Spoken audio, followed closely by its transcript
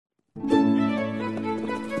You're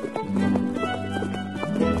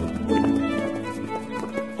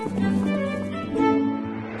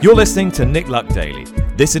listening to Nick Luck Daily.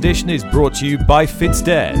 This edition is brought to you by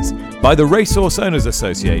FitzDares, by the Racehorse Owners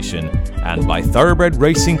Association, and by Thoroughbred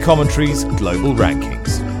Racing Commentary's Global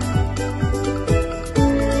Rankings.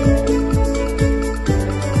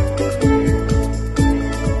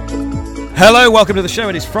 Hello, welcome to the show.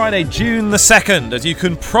 It is Friday, June the 2nd. As you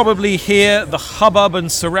can probably hear, the hubbub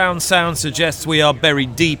and surround sound suggests we are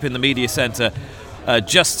buried deep in the media centre,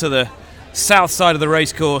 just to the south side of the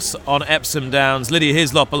racecourse on Epsom Downs. Lydia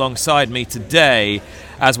Hislop alongside me today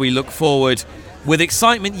as we look forward with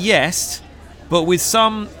excitement, yes, but with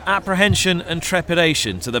some apprehension and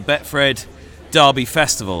trepidation to the Betfred Derby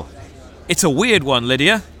Festival. It's a weird one,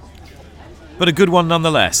 Lydia, but a good one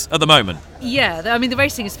nonetheless at the moment. Yeah, I mean, the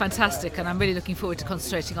racing is fantastic and I'm really looking forward to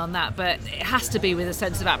concentrating on that, but it has to be with a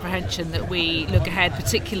sense of apprehension that we look ahead,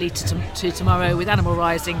 particularly to tomorrow, with Animal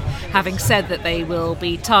Rising having said that they will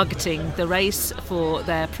be targeting the race for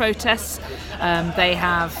their protests. They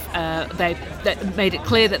made it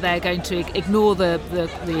clear that they're going to ignore the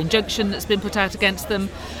injunction that's been put out against them,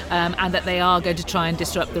 and that they are going to try and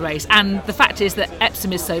disrupt the race. And the fact is that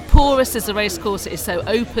Epsom is so porous as a racecourse, it is so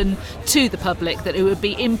open to the public that it would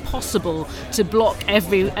be impossible to block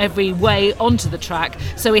every way onto the track.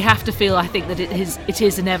 So we have to feel, I think, that it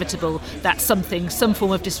is inevitable that some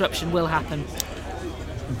form of disruption will happen.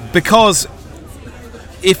 Because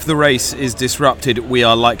if the race is disrupted, we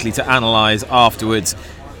are likely to analyse afterwards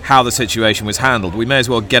how the situation was handled. We may as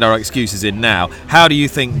well get our excuses in now. How do you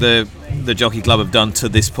think the Jockey Club have done to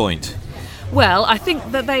this point? Well, I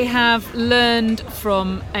think that they have learned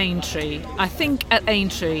from Aintree. I think at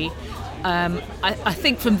Aintree, I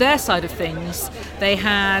think from their side of things, they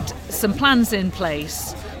had some plans in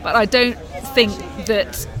place, but I don't think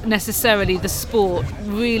that necessarily the sport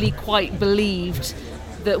really quite believed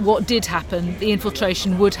that what did happen, the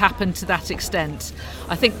infiltration, would happen to that extent.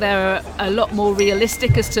 I think they're a lot more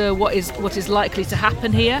realistic as to what is likely to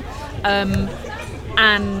happen here.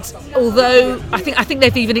 And although I think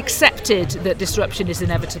they've even accepted that disruption is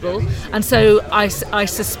inevitable, and so I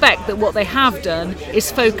suspect that what they have done is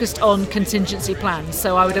focused on contingency plans.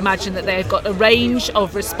 So I would imagine that they've got a range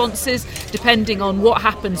of responses depending on what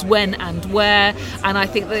happens when and where, and I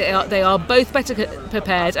think they are both better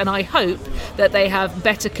prepared, and I hope that they have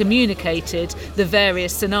better communicated the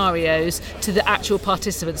various scenarios to the actual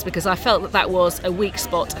participants, because I felt that was a weak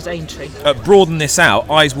spot at Aintree. Broaden this out.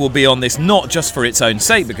 Eyes will be on this not just for its own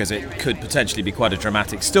sake, because it could potentially be quite a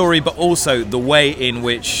dramatic story, but also the way in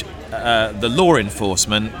which the law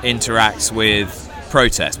enforcement interacts with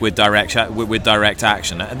protest, with direct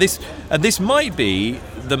action. And this might be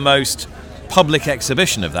the most public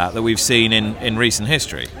exhibition of that we've seen in recent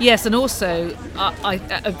history. Yes, and also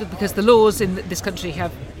because the laws in this country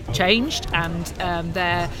have changed, and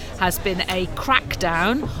there has been a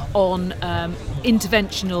crackdown on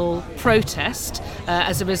interventional protest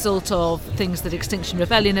as a result of things that Extinction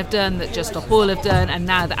Rebellion have done, that Just Stop Oil have done, and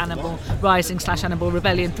now that Animal Rising / Animal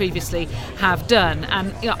Rebellion previously have done.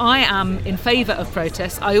 And I am in favour of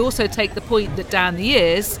protests. I also take the point that down the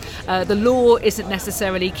years the law isn't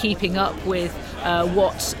necessarily keeping up with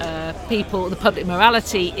what the public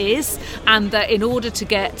morality is, and that in order to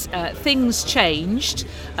get things changed,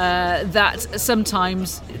 that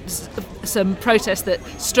sometimes some protest that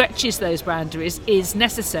stretches those boundaries is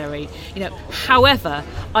necessary. However,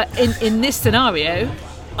 in this scenario,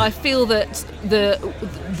 I feel that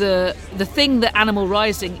the thing that Animal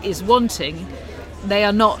Rising is wanting, they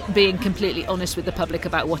are not being completely honest with the public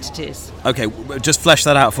about what it is. Okay, just flesh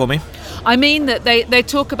that out for me. I mean that they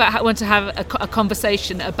talk about want to have a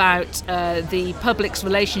conversation about the public's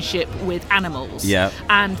relationship with animals. Yeah.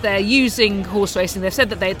 And they're using horse racing. They've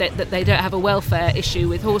said that they don't have a welfare issue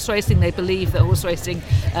with horse racing. They believe that horse racing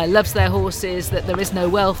loves their horses, that there is no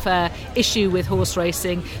welfare issue with horse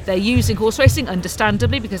racing. They're using horse racing,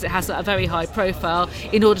 understandably, because it has a very high profile,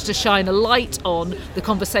 in order to shine a light on the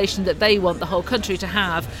conversation that they want the whole country to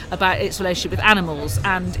have about its relationship with animals.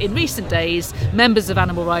 And in recent days, members of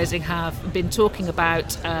Animal Rising have been talking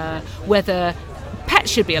about whether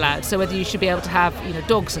pets should be allowed, so whether you should be able to have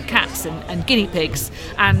dogs and cats and guinea pigs.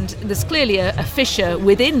 And there's clearly a fissure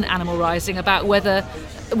within Animal Rising about whether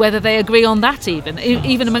they agree on that.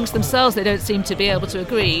 Even amongst themselves, they don't seem to be able to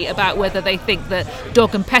agree about whether they think that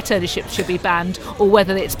dog and pet ownership should be banned or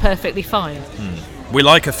whether it's perfectly fine. We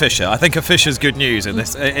like a fissure. I think a fissure's good news in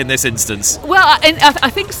this instance. Well, I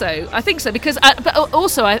think so. Because, but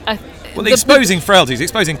also exposing frailties,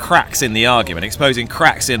 exposing cracks in the argument, exposing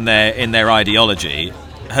cracks in their ideology,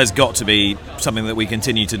 has got to be something that we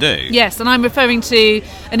continue to do. Yes, and I'm referring to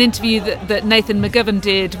an interview that Nathan McGovern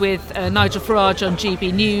did with Nigel Farage on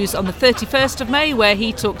GB News on the 31st of May, where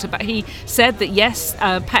he said that yes,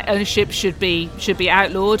 pet ownership should be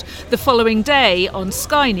outlawed. The following day on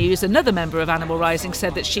Sky News, another member of Animal Rising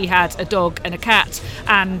said that she had a dog and a cat,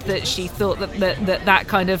 and that she thought that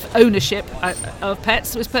kind of ownership of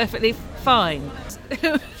pets was perfectly fine.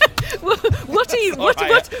 What are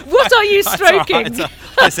you stroking? Right.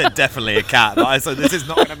 I said definitely a cat, but I said this is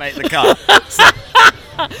not going to make the cut. So.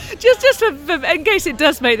 just for, in case it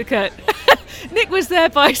does make the cut. Nick was there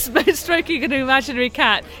by stroking an imaginary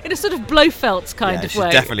cat in a sort of Blofeld kind of way.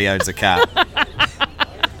 She definitely owns a cat.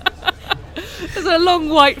 There's a long,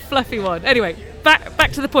 white, fluffy one. Anyway,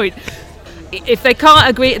 back to the point. If they can't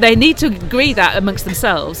agree, they need to agree that amongst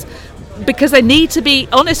themselves, because they need to be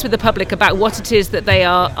honest with the public about what it is that they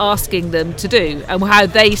are asking them to do and how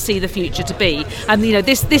they see the future to be. And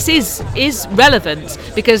this is relevant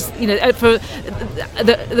because for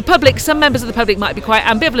the public, some members of the public might be quite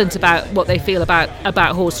ambivalent about what they feel about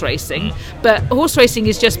horse racing, but horse racing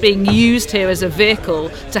is just being used here as a vehicle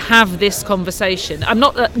to have this conversation.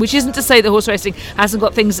 Which isn't to say that horse racing hasn't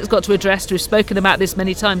got things it's got to address. We've spoken about this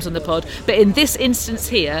many times on the pod, but in this instance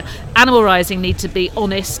here, Animal Rising need to be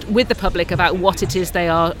honest with the public about what it is they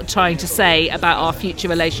are trying to say about our future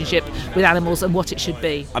relationship with animals and what it should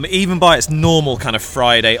be. I mean, even by its normal kind of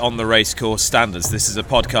Friday on the racecourse standards, this is a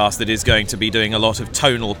podcast that is going to be doing a lot of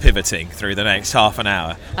tonal pivoting through the next half an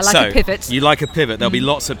hour. I like a pivot. You like a pivot. There'll be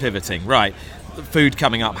lots of pivoting. Right. Food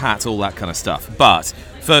coming up, hats, all that kind of stuff. But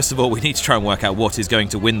first of all, we need to try and work out what is going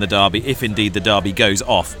to win the Derby, if indeed the Derby goes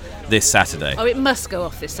off this Saturday. Oh, it must go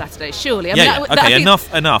off this Saturday, surely. Okay, enough.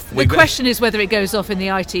 The question is whether it goes off in the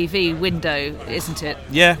ITV window, isn't it?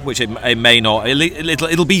 Yeah, which it may not.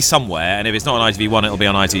 It'll be somewhere, and if it's not on ITV1, it'll be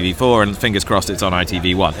on ITV4, and fingers crossed it's on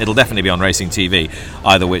ITV1. It'll definitely be on Racing TV,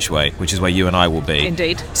 either which way, which is where you and I will be.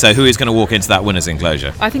 Indeed. So who is going to walk into that winner's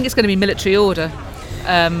enclosure? I think it's going to be Military Order.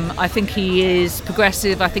 I think he is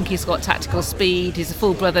progressive. I think he's got tactical speed. He's a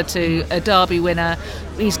full brother to a Derby winner.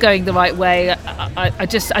 He's going the right way. I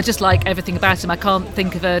just like everything about him. I can't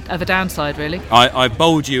think of a downside, really. I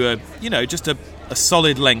bowled you just a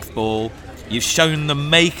solid length ball. You've shown the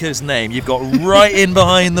maker's name. You've got right in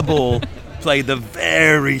behind the ball. Played the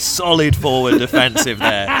very solid forward defensive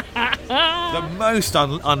there. The most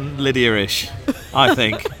un-Lydia-ish, I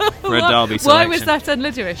think, for a Derby selection. Why was that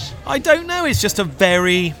un-Lydia-ish? I don't know. It's just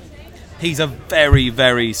he's a very,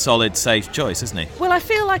 very solid, safe choice, isn't he? Well, I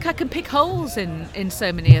feel like I can pick holes in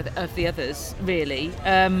so many of the others, really.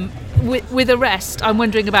 With the rest, I'm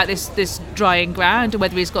wondering about this drying ground and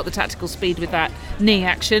whether he's got the tactical speed with that knee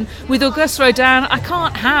action. With Auguste Rodin, I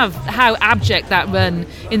can't have how abject that run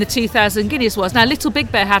in the 2000 Guineas was. Now, Little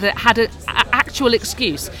Big Bear had an actual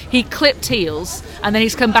excuse. He clipped heels and then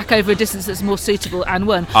he's come back over a distance that's more suitable and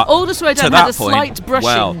won. Auguste Rodin had a slight brushing.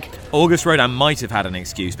 Well, Auguste Rodin might have had an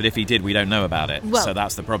excuse, but if he did, we don't know about it. Well, so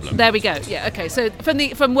that's the problem. There we go. Yeah. Okay. So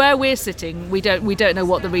from where we're sitting, we don't know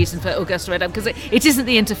what the reason for Auguste Rodin, because it isn't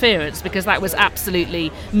the interference, because that was absolutely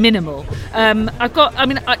minimal.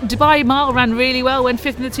 Dubai Mile ran really well, went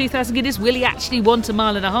fifth in the 2000 Guineas. Will he actually want a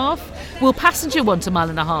mile and a half? Will Passenger want a mile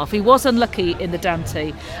and a half? He was unlucky in the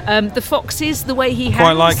Dante. The Foxes, the way he hangs.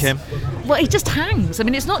 Quite like him. Well, he just hangs. I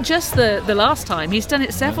mean, it's not just the last time. He's done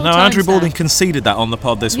it several times. No, Andrew Balding now. Conceded that on the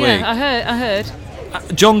pod this week. I heard.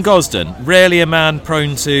 John Gosden, rarely a man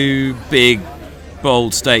prone to big,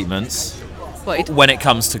 bold statements. When it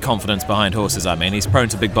comes to confidence behind horses, I mean, he's prone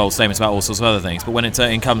to big, bold statements about all sorts of other things. But when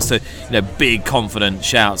it comes to big, confident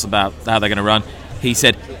shouts about how they're going to run, he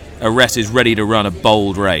said, Arrest is ready to run a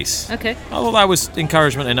bold race. Okay. I thought that was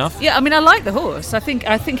encouragement enough. Yeah, I mean, I like the horse. I think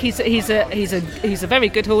he's a very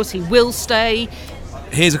good horse. He will stay.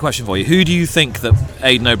 Here's a question for you: who do you think that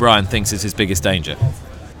Aidan O'Brien thinks is his biggest danger?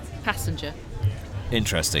 Passenger.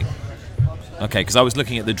 Interesting. Okay, because I was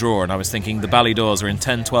looking at the draw and I was thinking the Ballydors are in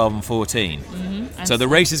 10, 12 and 14. Mm-hmm. So the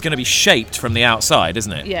race is going to be shaped from the outside,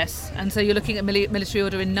 isn't it? Yes, and so you're looking at Military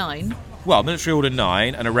Order in 9. Well, Military Order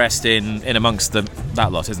 9 and Arrest in amongst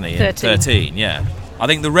that lot, isn't he? 13, yeah. I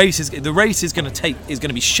think the race is going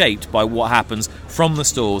to be shaped by what happens from the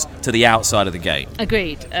stalls to the outside of the gate.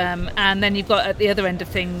 Agreed. And then you've got at the other end of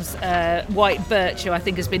things, White Birch, who I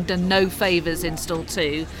think has been done no favours in stall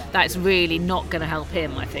 2. That's really not going to help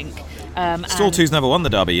him, I think. Stall 2's never won the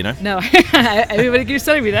Derby, you know. No, everybody keeps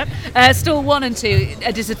telling me that. Stall 1 and 2,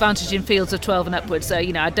 a disadvantage in fields of 12 and upwards. So,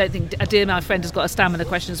 I don't think, Dear My Friend has got a stamina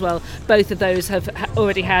question as well. Both of those have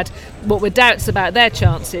already had what were doubts about their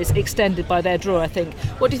chances extended by their draw, I think.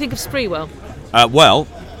 What do you think of Spreewell? Well,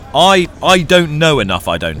 I don't know enough,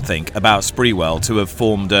 I don't think, about Sprewell to have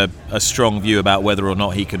formed a strong view about whether or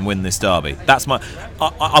not he can win this Derby.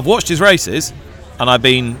 I've watched his races, and I've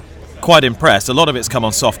been quite impressed. A lot of it's come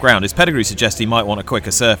on soft ground. His pedigree suggests he might want a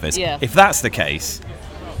quicker surface. Yeah. If that's the case,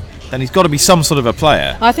 then he's got to be some sort of a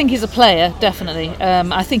player. I think he's a player, definitely.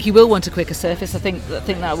 I think he will want a quicker surface. I think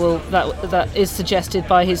that is suggested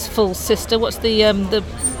by his full sister. What's the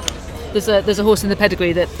there's a horse in the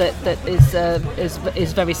pedigree that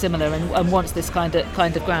is very similar and wants this kind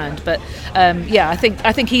of ground. But I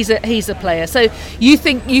think he's a player. So you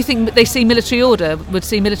think they see Military Order would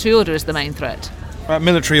see Military Order as the main threat?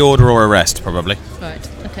 Military order or arrest, probably. Right.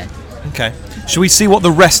 Okay. Shall we see what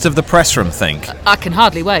the rest of the press room think? I can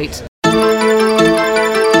hardly wait.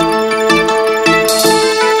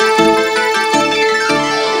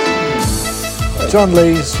 John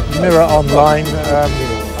Lee's Mirror Online.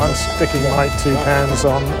 I'm sticking my £2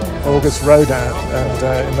 on August Rodin,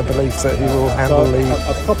 and in the belief that he will handle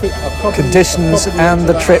the conditions and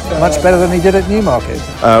the trip much better than he did at Newmarket.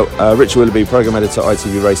 Richard Willoughby, programme editor,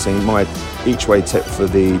 ITV Racing. My each-way tip for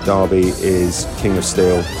the Derby is King of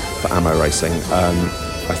Steel for Ammo Racing.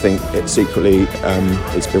 I think it's secretly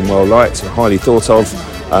it's been well liked, highly thought of,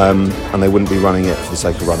 and they wouldn't be running it for the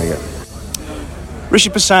sake of running it. Rishi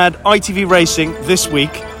Prasad, ITV Racing this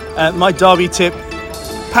week. My Derby tip: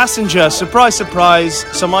 Passenger, surprise, surprise,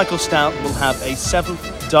 Sir Michael Stout will have a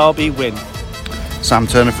 7th Derby win. Sam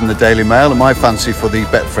Turner from the Daily Mail, and my fancy for the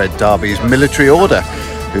Betfred Derby is Military Order,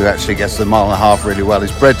 who actually gets the mile and a half really well.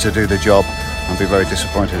 He's bred to do the job, and be very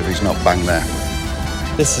disappointed if he's not bang there.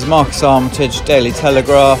 This is Marcus Armitage, Daily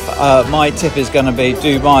Telegraph. My tip is going to be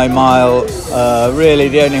Dubai Mile, really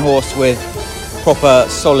the only horse with proper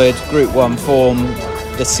solid Group 1 form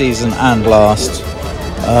this season and last.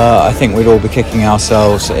 I think we'd all be kicking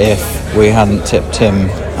ourselves if we hadn't tipped him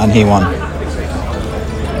and he won.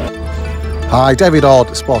 Hi, David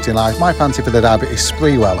Ord, Sporting Life. My fancy for the Derby is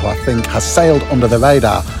Sprewell, who I think has sailed under the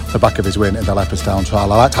radar the back of his win in the Leopardstown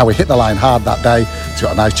trial. I liked how he hit the line hard that day. He's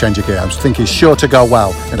got a nice change of gear. I think he's sure to go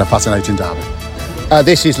well in a fascinating Derby.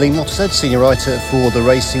 This is Lee Mottershead, senior writer for the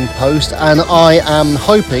Racing Post, and I am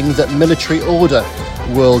hoping that Military Order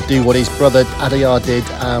will do what his brother Adayar did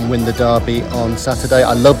and win the Derby on Saturday.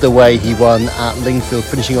 I love the way he won at Lingfield,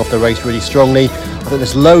 finishing off the race really strongly. I think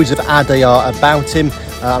there's loads of Adayar about him,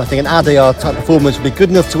 and I think an Adayar type performance would be good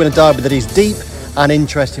enough to win a Derby that is deep and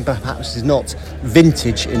interesting, but perhaps is not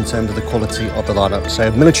vintage in terms of the quality of the lineup. So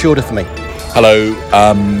Military Order for me. Hello,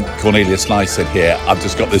 Cornelius Lyson here. I've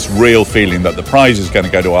just got this real feeling that the prize is going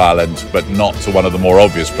to go to Ireland, but not to one of the more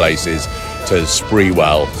obvious places, to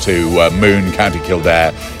Sprewell, to Moon, County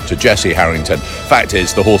Kildare, to Jesse Harrington. Fact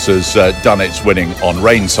is, the horse has done its winning on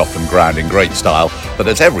rain-softened ground in great style, but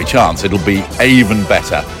there's every chance it'll be even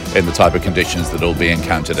better in the type of conditions that will be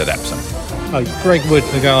encountered at Epsom. Oh, Greg Wood,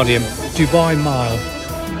 The Guardian, Dubai Mile.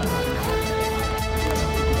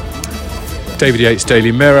 David Yates,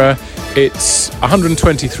 Daily Mirror. It's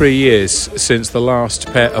 123 years since the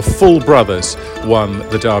last pair of full brothers won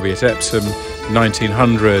the Derby at Epsom.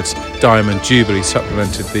 1900 Diamond Jubilee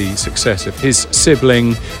supplemented the success of his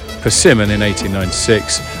sibling Persimmon in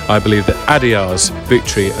 1896. I believe that Adayar's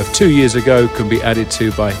victory of 2 years ago can be added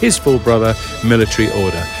to by his full brother Military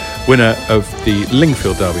Order. Winner of the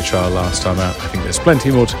Lingfield Derby trial last time out. I think there's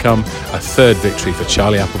plenty more to come. A third victory for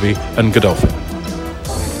Charlie Appleby and Godolphin.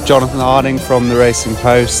 Jonathan Harding from the Racing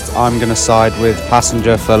Post. I'm going to side with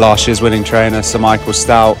Passenger for last year's winning trainer, Sir Michael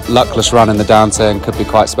Stout. Luckless run in the downturn, could be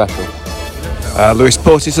quite special. Lewis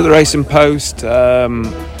Porteous at the Racing Post. I'm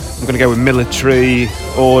going to go with Military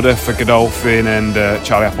Order for Godolphin and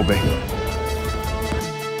Charlie Appleby.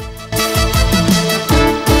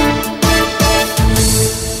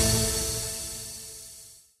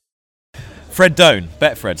 Fred Doan,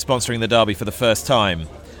 Betfred, sponsoring the Derby for the first time.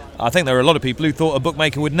 I think there are a lot of people who thought a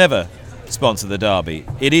bookmaker would never sponsor the Derby.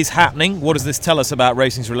 It is happening. What does this tell us about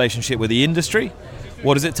racing's relationship with the industry?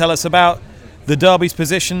 What does it tell us about the Derby's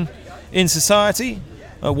position in society?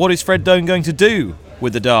 What is Fred Doan going to do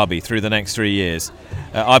with the Derby through the next 3 years?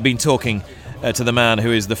 I've been talking to the man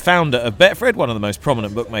who is the founder of Betfred, one of the most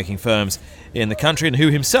prominent bookmaking firms in the country, and who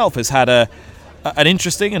himself has had an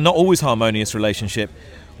interesting and not always harmonious relationship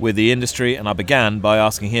with the industry. And I began by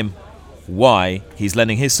asking him why he's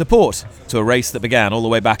lending his support to a race that began all the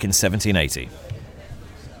way back in 1780.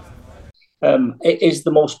 It is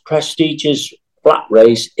the most prestigious flat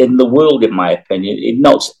race in the world, in my opinion. It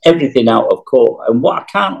knocks everything out of court. And what I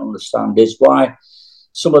can't understand is why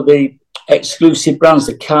some of the exclusive brands,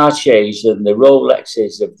 the Cartiers and the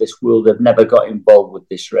Rolexes of this world, have never got involved with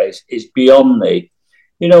this race. It's beyond me.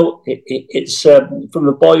 You know, it's from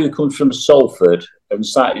a boy who comes from Salford, and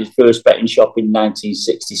started his first betting shop in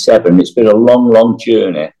 1967. It's been a long, long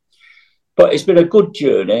journey, but it's been a good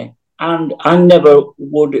journey. And I never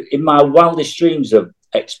would, in my wildest dreams, have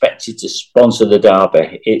expected to sponsor the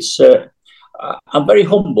Derby. I'm very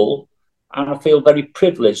humble, and I feel very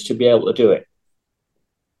privileged to be able to do it.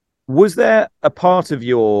 Was there a part of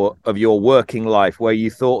your working life where you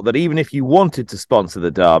thought that even if you wanted to sponsor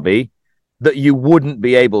the Derby, that you wouldn't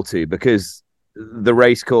be able to because the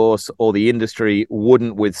racecourse or the industry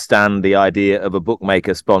wouldn't withstand the idea of a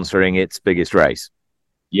bookmaker sponsoring its biggest race?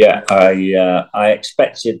 Yeah, I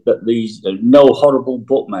expected that no horrible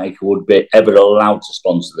bookmaker would be ever allowed to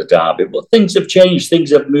sponsor the Derby, but things have changed.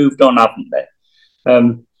 Things have moved on, haven't they?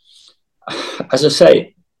 As I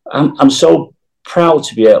say, I'm so proud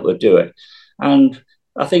to be able to do it, and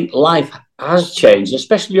I think life has changed,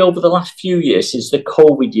 especially over the last few years since the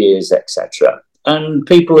COVID years, etc. And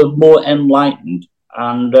people are more enlightened,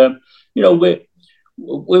 and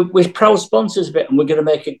we're proud sponsors of it, and we're going to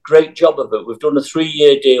make a great job of it. We've done a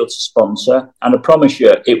 3-year deal to sponsor, and I promise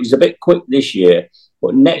you, it was a bit quick this year,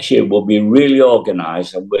 but next year we'll be really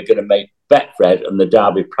organised, and we're going to make Betfred and the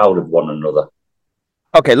Derby proud of one another.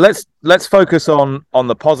 Okay, let's focus on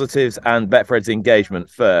the positives and Betfred's engagement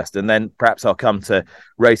first, and then perhaps I'll come to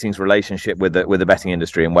racing's relationship with the betting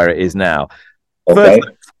industry and where it is now. Okay.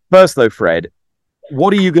 First though, Fred,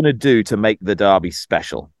 what are you going to do to make the Derby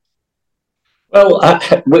special? Well,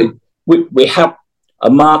 we have a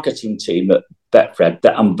marketing team at Betfred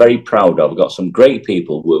that I'm very proud of. We've got some great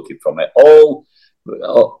people working from it. All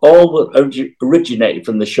originated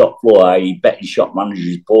from the shop floor, i.e. betting shop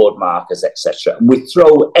managers, board markers, etc. And we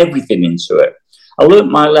throw everything into it. I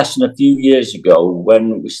learned my lesson a few years ago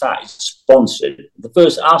when we started sponsored.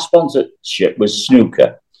 Our sponsorship was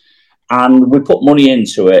snooker, and we put money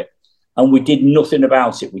into it, and we did nothing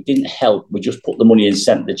about it. We didn't help. We just put the money and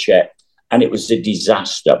sent the check, and it was a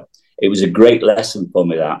disaster. It was a great lesson for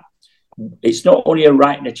me, that. It's not only a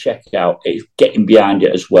writing a check out, it's getting behind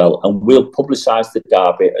it as well. And we'll publicise the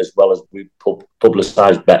Derby as well as we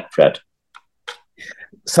publicise Betfred.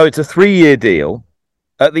 So it's a 3-year deal.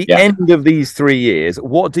 At the end of these 3 years,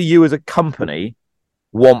 what do you as a company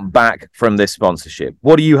want back from this sponsorship?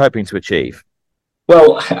 What are you hoping to achieve?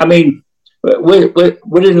 Well, I mean,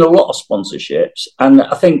 we're in a lot of sponsorships, and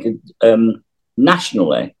I think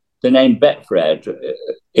nationally, the name Betfred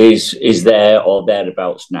is there or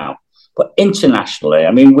thereabouts now. But internationally,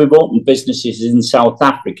 I mean, we've opened businesses in South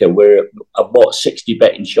Africa. I've bought 60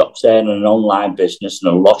 betting shops there and an online business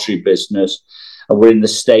and a lottery business. And we're in the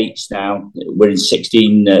States now. We're in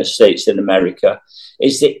 16 states in America.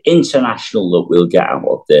 It's the international that we'll get out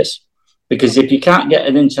of this. Because if you can't get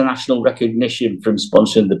an international recognition from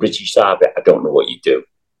sponsoring the British Derby, I don't know what you do.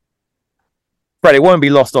 Fred, it won't be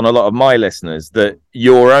lost on a lot of my listeners that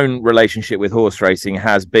your own relationship with horse racing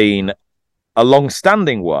has been a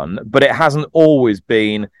long-standing one, but it hasn't always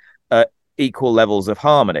been at equal levels of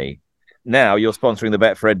harmony. Now you're sponsoring the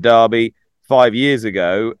Betfred Derby. 5 years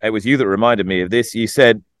ago, it was you that reminded me of this. You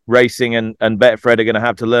said racing and Betfred are going to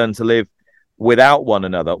have to learn to live without one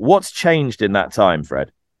another. What's changed in that time,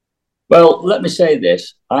 Fred? Well, let me say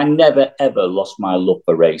this. I never, ever lost my love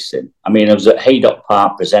for racing. I mean, I was at Haydock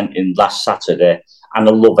Park presenting last Saturday, and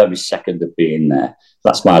I love every second of being there.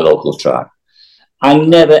 That's my local track. I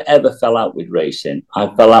never, ever fell out with racing.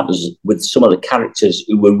 I fell out with some of the characters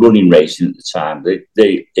who were running racing at the time.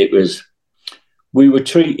 We were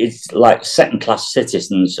treated like second-class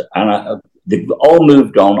citizens, and they've all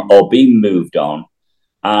moved on or been moved on,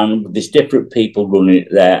 and there's different people running it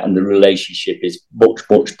there, and the relationship is much,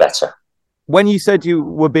 much better. When you said you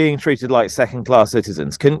were being treated like second-class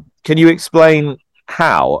citizens, can you explain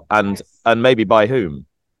how and maybe by whom?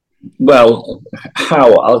 Well,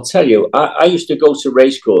 how? I'll tell you. I used to go to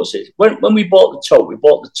race courses. When we bought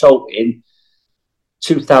the tote in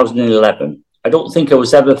 2011. I don't think I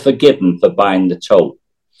was ever forgiven for buying the tote.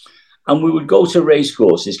 And we would go to race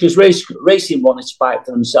courses because racing wanted to fight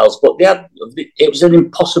for themselves, but it was an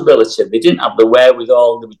impossibility. They didn't have the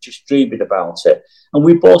wherewithal. They were just dreaming about it. And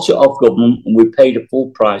we bought it off government, and we paid a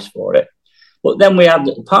full price for it. But then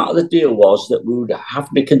part of the deal was that we would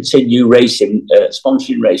have to continue racing,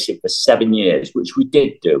 sponsoring racing for 7 years, which we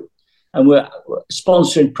did do. And we're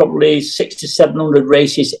sponsoring probably 600 to 700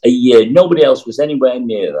 races a year. Nobody else was anywhere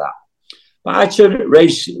near that. But I turned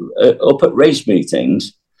up at race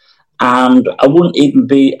meetings, and I wouldn't even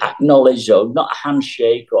be acknowledged, or not a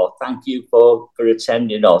handshake, or thank you for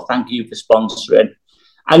attending, or thank you for sponsoring.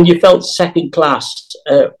 And you felt second class,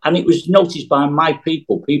 and it was noticed by my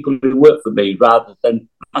people who work for me rather than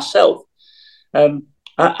myself.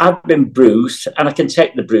 I I've been bruised, and I can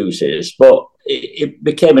take the bruises, but it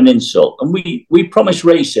became an insult. And we promised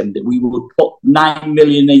racing that we would put 9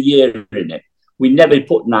 million a year in it. We never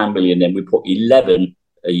put 9 million in, we put 11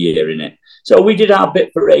 a year in it. So we did our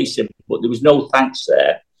bit for racing, but there was no thanks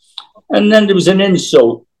there. And then there was an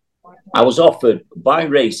insult. I was offered by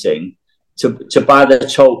racing to buy the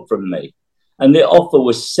tote from me. And the offer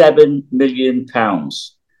was £7 million.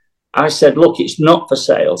 I said, look, it's not for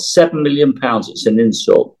sale. £7 million, it's an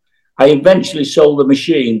insult. I eventually sold the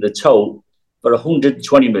machine, the tote, for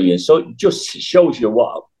 120 million. So it just shows you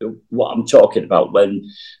what I'm talking about when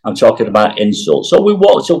I'm talking about insults. So we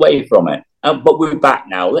walked away from it, but we're back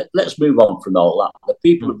now. Let's move on from all that. The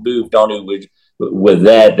people have moved on who were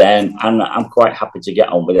there then, and I'm quite happy to get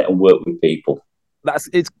on with it and work with people.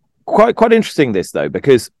 It's quite interesting, this, though,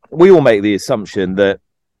 because we all make the assumption that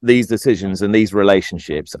these decisions and these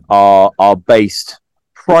relationships are based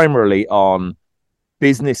primarily on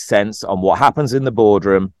business sense, on what happens in the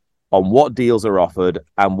boardroom, on what deals are offered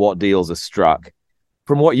and what deals are struck.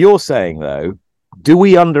 From what you're saying, though, do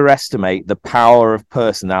we underestimate the power of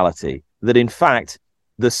personality? That, in fact,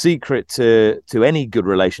 the secret to any good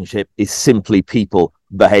relationship is simply people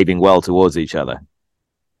behaving well towards each other?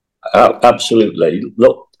 Absolutely.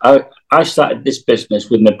 Look, I started this business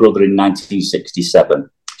with my brother in 1967.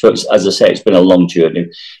 So, as I say, it's been a long journey.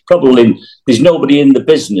 Probably there's nobody in the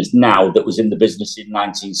business now that was in the business in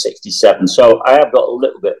 1967. So I have got a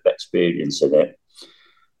little bit of experience in it.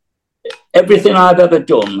 Everything I've ever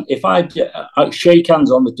done, if I shake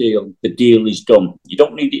hands on the deal is done. You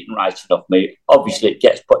don't need it in writing off me. Obviously, it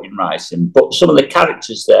gets put in writing. But some of the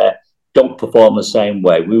characters there don't perform the same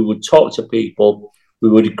way. We would talk to people, we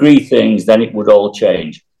would agree things, then it would all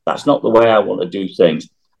change. That's not the way I want to do things.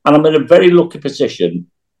 And I'm in a very lucky position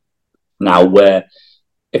now where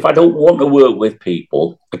if I don't want to work with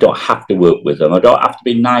people, I don't have to work with them. I don't have to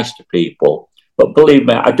be nice to people. But believe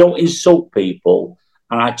me, I don't insult people,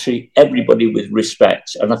 and I treat everybody with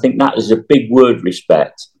respect. And I think that is a big word,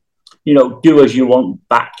 respect. You know, do as you want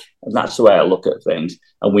back. And that's the way I look at things.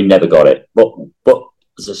 And we never got it. But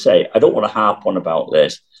as I say, I don't want to harp on about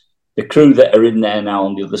this. The crew that are in there now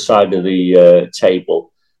on the other side of the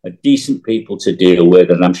table are decent people to deal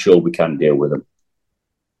with, and I'm sure we can deal with them.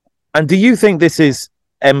 And do you think this is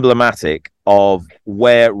emblematic of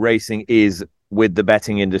where racing is with the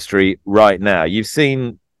betting industry right now? You've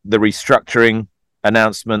seen the restructuring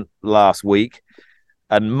announcement last week,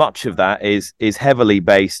 and much of that is heavily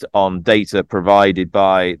based on data provided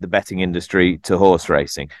by the betting industry to horse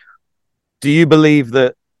racing. Do you believe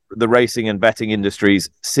that the racing and betting industry's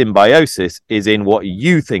symbiosis is in what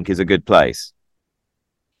you think is a good place?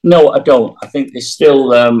 No, I don't. I think there's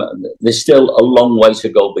still a long way to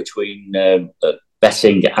go between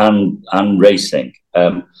betting and racing.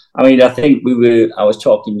 I mean, I think I was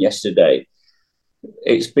talking yesterday.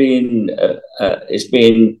 It's being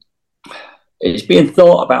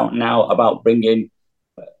thought about now about bringing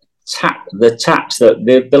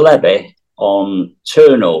the levy on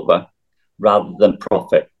turnover rather than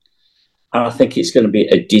profit, and I think it's going to be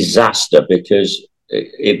a disaster because.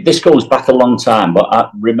 This goes back a long time, but I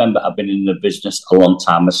remember I've been in the business a long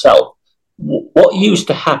time myself. What used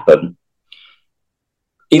to happen,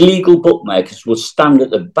 illegal bookmakers would stand at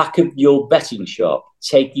the back of your betting shop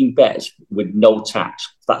taking bets with no tax.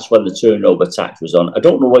 That's when the turnover tax was on. I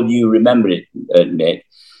don't know whether you remember it, Nick.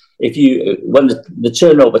 When the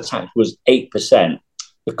turnover tax was 8%,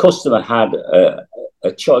 the customer had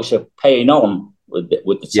a choice of paying on with the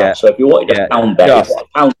tax. Yeah. So if you wanted a pound bet, you put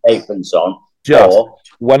 £1.8 on.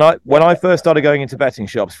 When I first started going into betting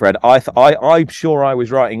shops, Fred, I'm sure I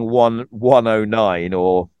was writing 109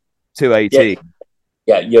 or 218.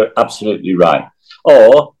 Yeah, you're absolutely right.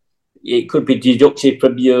 Or it could be deducted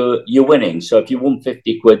from your winnings. So if you won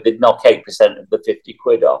 50 quid, they'd knock 8% of the 50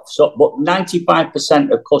 quid off. So, but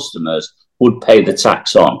 95% of customers would pay the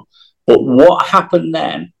tax on. But what happened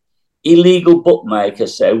then? Illegal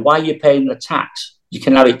bookmakers say, "Why are you paying the tax? You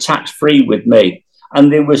can have it tax free with me." And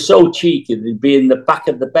they were so cheeky, they'd be in the back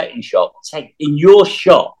of the betting shop, in your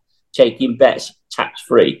shop, taking bets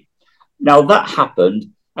tax-free. Now, that happened,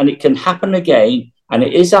 and it can happen again, and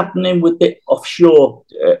it is happening with the offshore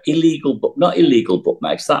not illegal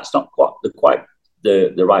bookmakers, that's not quite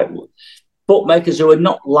the right word. Bookmakers who are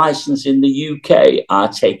not licensed in the UK are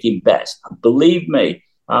taking bets. And believe me,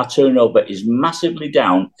 our turnover is massively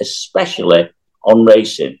down, especially on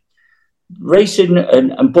racing. Racing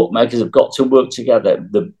and bookmakers have got to work together.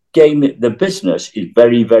 The business is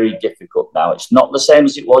very, very difficult now. It's not the same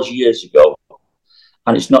as it was years ago,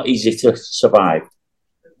 and it's not easy to survive.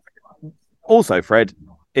 Also, Fred,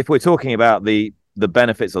 if we're talking about the the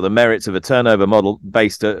benefits or the merits of a turnover model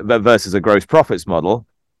based versus a gross profits model,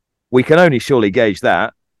 we can only surely gauge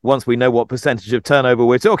that once we know what percentage of turnover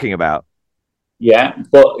we're talking about. Yeah,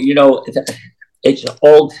 but it's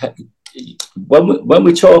all when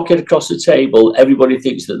we're talking across the table, everybody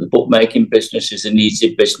thinks that the bookmaking business is an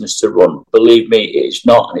easy business to run. Believe me, it's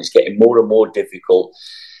not, and it's getting more and more difficult.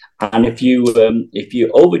 And if you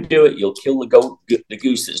overdo it, you'll kill the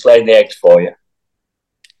goose that's laying the eggs for you.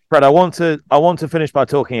 Fred, I want to finish by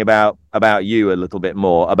talking about you a little bit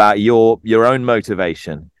more, about your own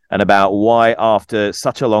motivation, and about why, after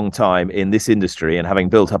such a long time in this industry and having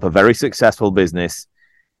built up a very successful business,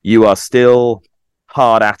 you are still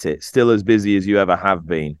hard at it, still as busy as you ever have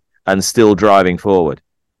been, and still driving forward.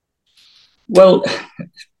 Well,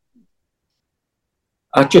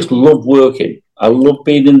 I just love working. I love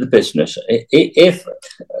being in the business. If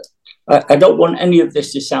I don't want any of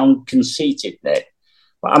this to sound conceited, Nick,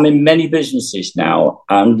 but I'm in many businesses now,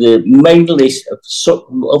 and mainly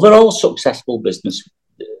they're all successful business.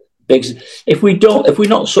 If we're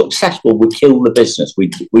not successful, we kill the business. We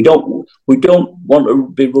don't want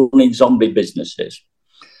to be running zombie businesses.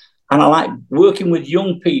 And I like working with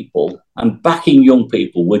young people and backing young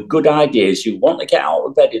people with good ideas who want to get out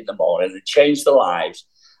of bed in the morning and change their lives.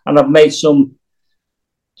 And I've made some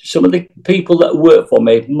of the people that work for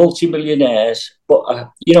me multimillionaires, but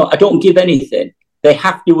I don't give anything. They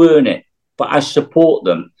have to earn it, but I support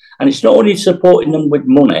them. And it's not only supporting them with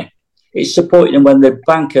money, it's supporting them when the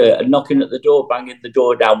banker are knocking at the door, banging the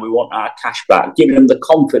door down, we want our cash back, giving them the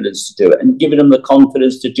confidence to do it and giving them the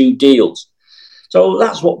confidence to do deals. So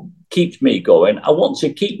that's what keeps me going. I want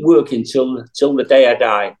to keep working till the day I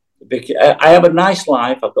die. Because I have a nice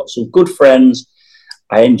life. I've got some good friends.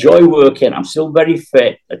 I enjoy working. I'm still very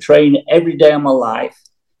fit. I train every day of my life.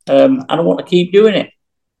 And I want to keep doing it.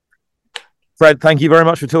 Fred, thank you very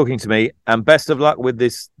much for talking to me, and best of luck with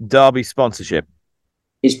this Derby sponsorship.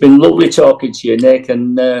 It's been lovely talking to you, Nick,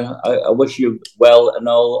 and I wish you well and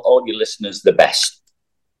all your listeners the best.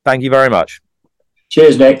 Thank you very much.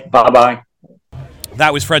 Cheers, Nick. Bye-bye.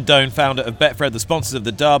 That was Fred Doan, founder of Betfred, the sponsors of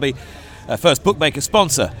the Derby, first bookmaker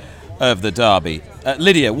sponsor of the Derby.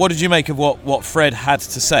 Lydia, what did you make of what Fred had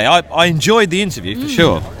to say? I enjoyed the interview, for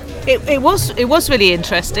sure. It was really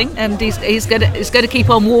interesting, and he's going to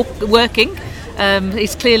keep on working.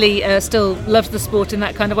 He's clearly still loves the sport in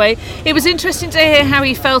that kind of way. It was interesting to hear how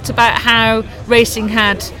he felt about how racing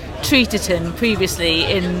had treated him previously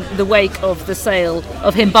in the wake of the sale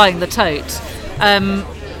of him buying the tote.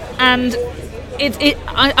 And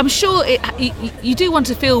I'm sure you do want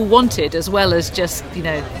to feel wanted as well as just,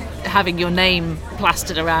 having your name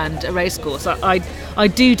plastered around a racecourse. I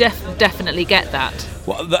do definitely get that.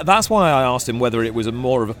 Well, that's why I asked him whether it was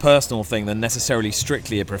more of a personal thing than necessarily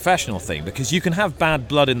strictly a professional thing, because you can have bad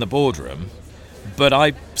blood in the boardroom, but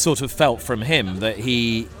I sort of felt from him that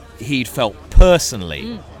he'd felt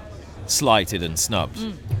personally slighted and snubbed.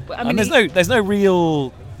 I mean, and there's no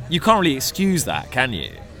real, you can't really excuse that, can you?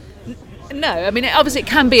 No, I mean, obviously it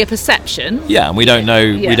can be a perception. Yeah, and we don't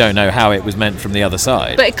know how it was meant from the other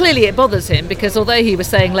side. But clearly it bothers him, because although he was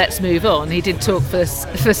saying let's move on, he did talk for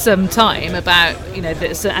some time about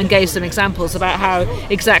this, and gave some examples about how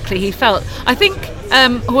exactly he felt. I think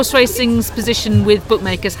horse racing's position with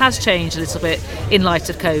bookmakers has changed a little bit in light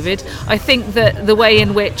of COVID. I think that the way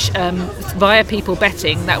in which via people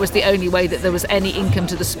betting, that was the only way that there was any income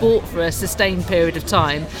to the sport for a sustained period of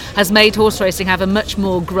time, has made horse racing have a much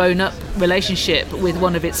more grown-up relationship with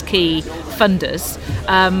one of its key funders.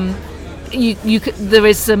 There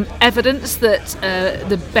is some evidence that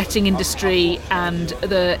the betting industry and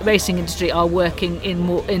the racing industry are working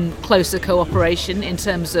in closer cooperation in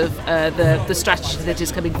terms of the strategy that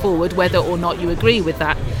is coming forward, whether or not you agree with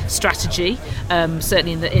that strategy,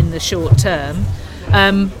 certainly in the short term.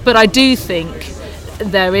 But I do think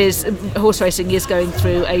horse racing is going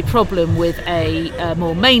through a problem with a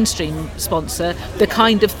more mainstream sponsor, the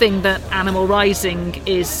kind of thing that Animal Rising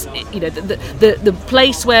is, the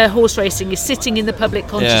place where horse racing is sitting in the public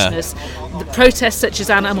consciousness. The protests such as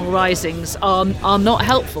Animal Rising's are not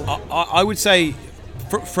helpful. I would say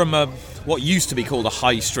from what used to be called a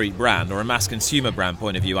high street brand or a mass consumer brand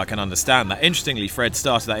point of view, I can understand that. Interestingly, Fred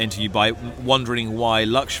started that interview by wondering why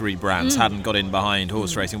luxury brands hadn't got in behind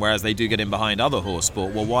horse racing, whereas they do get in behind other horse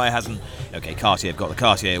sport. Well, why hasn't... OK, Cartier have got the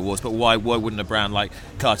Cartier Awards, but why wouldn't a brand like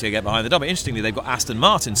Cartier get behind the Derby? Interestingly, they've got Aston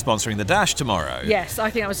Martin sponsoring the Dash tomorrow. Yes,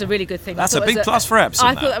 I think that was a really good thing. That's a big plus for Epsom.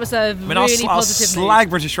 I thought that was a really I'll positive slag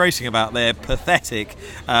move. British Racing about their pathetic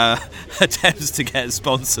attempts to get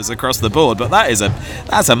sponsors across the board, but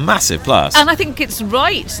that's a massive plus. Plus. And I think it's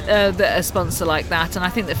right that a sponsor like that, and I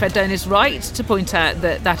think that Fedone is right to point out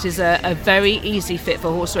that that is a very easy fit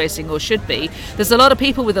for horse racing, or should be. There's a lot of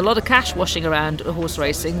people with a lot of cash washing around horse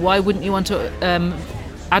racing. Why wouldn't you want to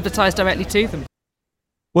advertise directly to them?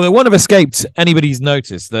 Well, it won't have escaped anybody's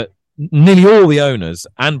notice that nearly all the owners,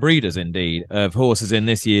 and breeders indeed, of horses in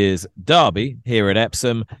this year's Derby here at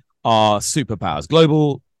Epsom are superpowers,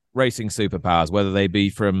 global racing superpowers, whether they be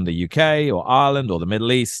from the UK or Ireland or the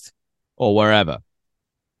Middle East or wherever.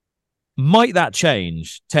 Might that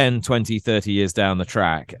change 10, 20, 30 years down the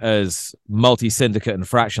track as multi-syndicate and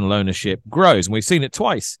fractional ownership grows? And we've seen it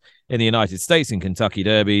twice in the United States in Kentucky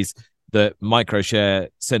Derbies that microshare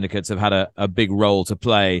syndicates have had a big role to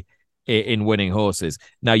play in winning horses.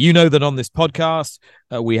 Now, you know that on this podcast,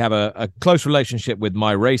 we have a close relationship with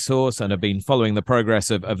My Racehorse and have been following the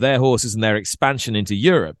progress of their horses and their expansion into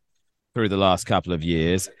Europe through the last couple of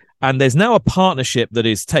years. And there's now a partnership that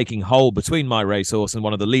is taking hold between My Racehorse and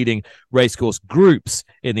one of the leading racecourse groups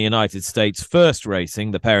in the United States, First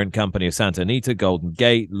Racing, the parent company of Santa Anita, Golden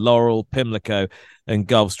Gate, Laurel, Pimlico, and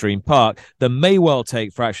Gulfstream Park, that may well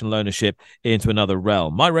take fractional ownership into another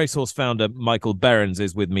realm. My Racehorse founder, Michael Behrens,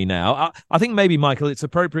 is with me now. I think maybe, Michael, it's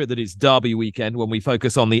appropriate that it's Derby weekend when we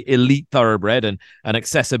focus on the elite thoroughbred and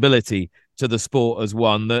accessibility to the sport as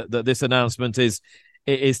one, that this announcement is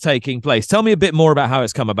taking place. Tell me a bit more about how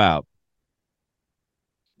it's come about.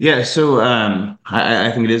 Yeah, so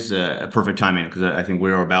I think it is a perfect timing, because I think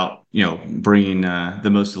we're about bringing the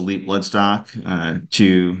most elite bloodstock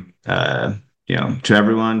to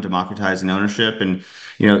everyone, democratizing ownership, and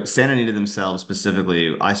Santa Anita themselves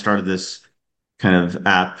specifically. I started this kind of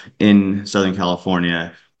app in Southern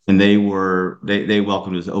California, and they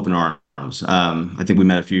welcomed us with open arms. I think we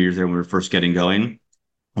met a few years there when we were first getting going.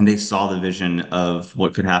 And they saw the vision of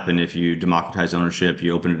what could happen if you democratize ownership,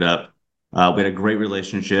 you open it up. We had a great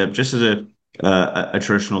relationship, just as a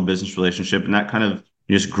traditional business relationship, and that kind of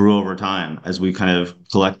just grew over time as we kind of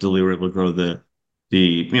collectively were able to grow the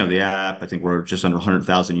app. I think we're just under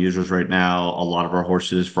 100,000 users right now. A lot of our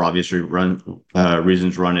horses, for obvious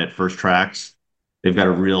reasons, run at First Tracks. They've got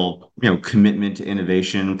a real commitment to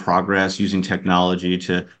innovation, progress, using technology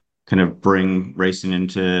to kind of bring racing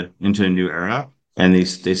into a new era. And they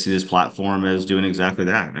see this platform as doing exactly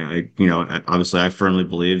that. Obviously, I firmly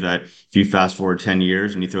believe that if you fast forward 10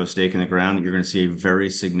 years and you throw a stake in the ground, you're going to see a very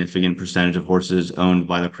significant percentage of horses owned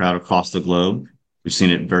by the crowd across the globe. We've seen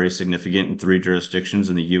it very significant in 3 jurisdictions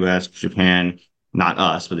in the US, Japan, not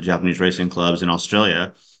us, but the Japanese racing clubs, in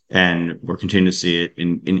Australia. And we're continuing to see it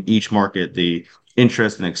in each market. The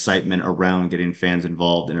interest and excitement around getting fans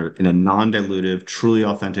involved in a non-dilutive, truly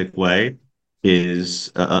authentic way is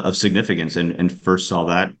of significance, and First saw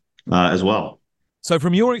that as well. So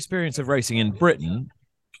from your experience of racing in Britain,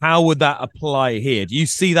 how would that apply here? Do you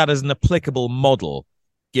see that as an applicable model,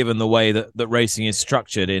 given the way that racing is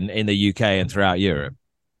structured in the UK and throughout Europe?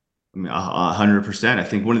 100%. I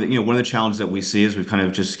think one of the challenges that we see is we've kind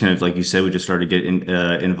of like you said, we just started to get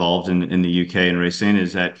involved in the UK and racing,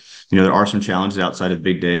 is that there are some challenges outside of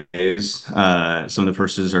big days. Some of the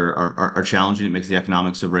purses are challenging. It makes the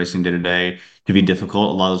economics of racing day to day to be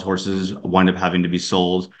difficult. A lot of those horses wind up having to be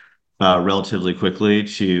sold relatively quickly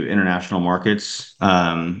to international markets,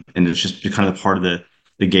 and it's just kind of part of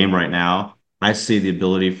the game right now. I see the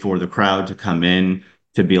ability for the crowd to come in,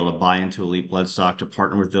 to be able to buy into elite bloodstock, to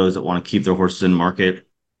partner with those that want to keep their horses in market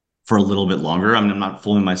for a little bit longer. I mean, I'm not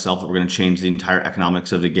fooling myself that we're going to change the entire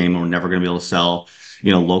economics of the game, and we're never going to be able to sell,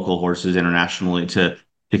 local horses internationally to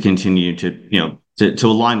continue to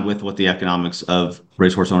align with what the economics of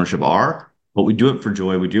racehorse ownership are. But we do it for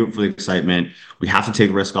joy. We do it for the excitement. We have to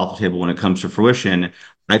take risk off the table when it comes to fruition.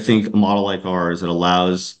 I think a model like ours that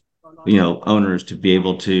allows owners to be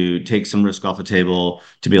able to take some risk off the table,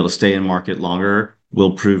 to be able to stay in market longer,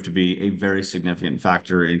 will prove to be a very significant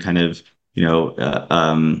factor in kind of,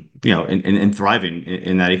 in thriving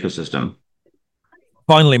in that ecosystem.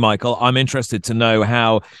 Finally, Michael, I'm interested to know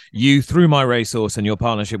how you, through My Racehorse and your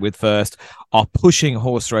partnership with First, are pushing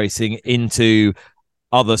horse racing into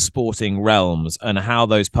other sporting realms, and how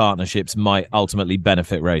those partnerships might ultimately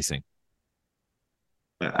benefit racing.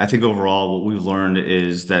 I think overall what we've learned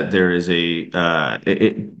is that there is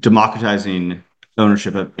democratizing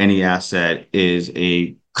ownership of any asset is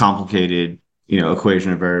a complicated,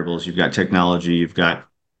 equation of variables. You've got technology, you've got,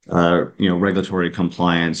 regulatory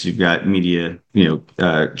compliance, you've got media,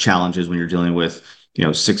 challenges when you're dealing with,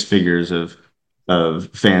 6 figures of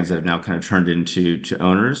fans that have now kind of turned into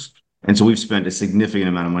owners. And so we've spent a significant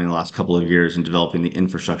amount of money in the last couple of years in developing the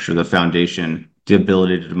infrastructure, the foundation, the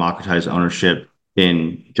ability to democratize ownership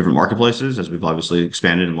in different marketplaces, as we've obviously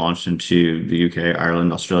expanded and launched into the UK,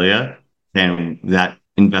 Ireland, Australia. And that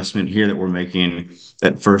investment here that we're making,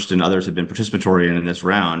 that First and others have been participatory in this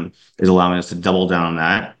round, is allowing us to double down on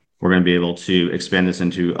that. We're going to be able to expand this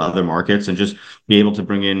into other markets and just be able to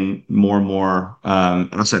bring in more and more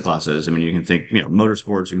asset classes. I mean, you can think,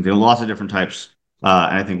 motorsports, you can think of lots of different types.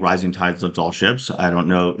 And I think rising tides lift all ships. I don't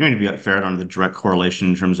know, to be fair, I don't know the direct correlation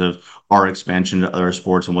in terms of our expansion to other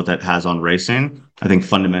sports and what that has on racing. I think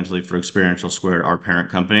fundamentally for Experiential Squared, our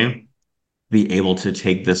parent company, be able to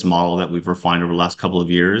take this model that we've refined over the last couple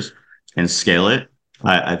of years and scale it,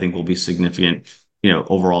 I think will be significant,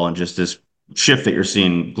 overall in just this shift that you're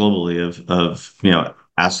seeing globally of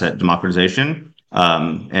asset democratization,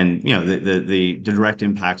 and the direct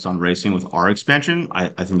impacts on racing with our expansion. I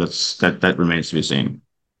think that remains to be seen.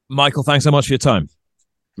 Michael, thanks so much for your time.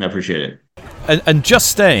 I appreciate it. And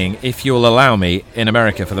just staying, if you'll allow me, in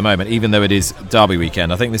America for the moment, even though it is Derby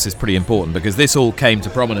weekend, I think this is pretty important because this all came to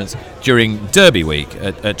prominence during Derby week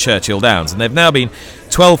at Churchill Downs, and there have now been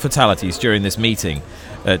 12 fatalities during this meeting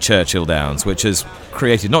at Churchill Downs, which has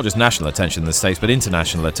created not just national attention in the States but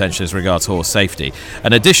international attention as regards horse safety.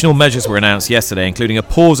 And additional measures were announced yesterday, including a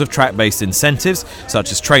pause of track-based incentives such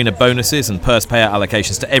as trainer bonuses and purse payout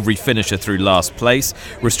allocations to every finisher through last place,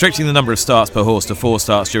 restricting the number of starts per horse to 4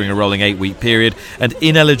 starts during a rolling 8-week period, and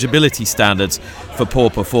ineligibility standards for poor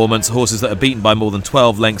performance. Horses that are beaten by more than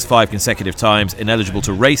 12 lengths 5 consecutive times ineligible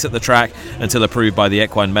to race at the track until approved by the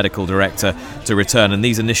equine medical director to return, and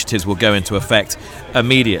these initiatives will go into effect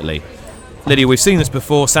immediately. Lydia, we've seen this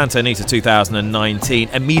before, Santa Anita 2019,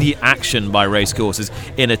 immediate action by racecourses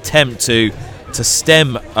in attempt to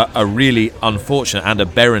stem a really unfortunate and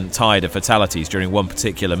aberrant tide of fatalities during one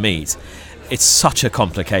particular meet. It's such a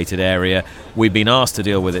complicated area. We've been asked to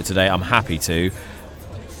deal with it today. I'm happy to.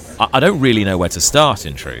 I don't really know where to start,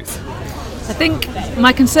 in truth. I think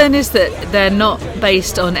my concern is that they're not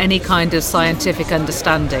based on any kind of scientific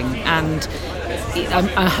understanding, and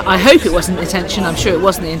I hope it wasn't the intention. I'm sure it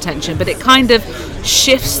wasn't the intention, but it kind of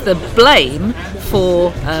shifts the blame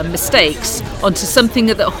for mistakes onto something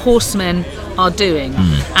that horsemen are doing,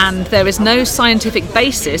 and there is no scientific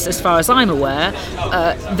basis, as far as I'm aware,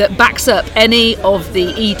 that backs up any of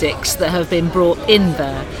the edicts that have been brought in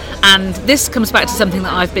there. And this comes back to something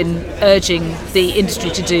that I've been urging the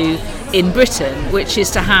industry to do in Britain, which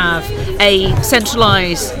is to have a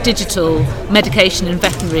centralised digital medication and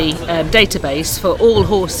veterinary database for all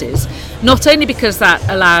horses, not only because that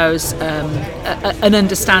allows an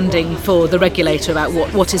understanding for the regulator about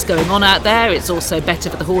what is going on out there, it's also better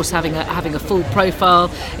for the horse having a full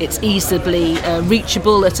profile, it's easily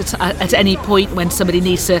reachable at any point when somebody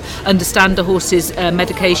needs to understand a horse's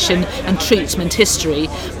medication and treatment history.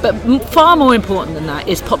 But far more important than that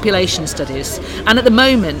is population studies, and at the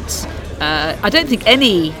moment I don't think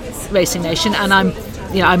any racing nation, and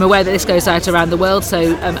I'm aware that this goes out around the world,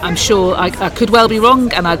 so I'm sure I could well be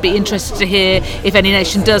wrong, and I'd be interested to hear if any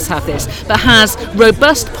nation does have this, but has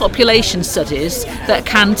robust population studies that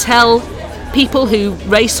can tell people who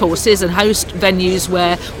race horses and host venues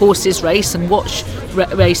where horses race and watch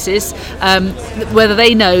races, whether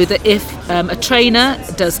they know that if a trainer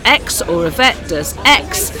does X or a vet does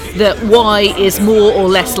X, that Y is more or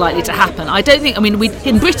less likely to happen. I don't think,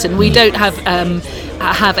 in Britain we don't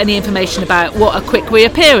have any information about what a quick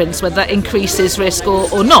reappearance, whether that increases risk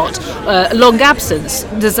or not. Long absence,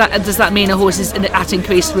 does that mean a horse is at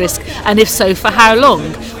increased risk, and if so, for how long?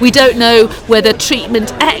 We don't know whether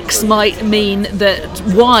treatment X might mean that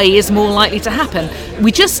Y is more likely to happen.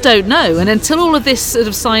 We just don't know, and until all of this sort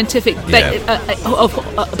of scientific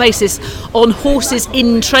basis on horses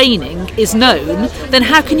in training is known, then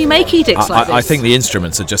how can you make edicts like this? I think the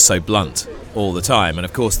instruments are just so blunt all the time, and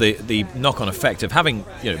of course the knock-on effect of having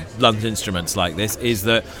blunt instruments like this is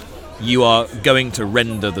that you are going to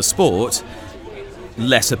render the sport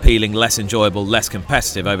less appealing, less enjoyable, less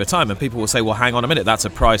competitive over time, and people will say, well, hang on a minute, that's a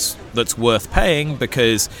price that's worth paying,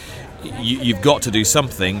 because you've got to do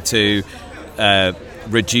something to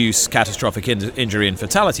reduce catastrophic injury and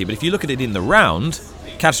fatality. But if you look at it in the round,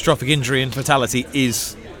 catastrophic injury and fatality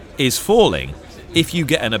is falling. If you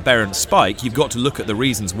get an aberrant spike, you've got to look at the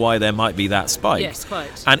reasons why there might be that spike. Yes,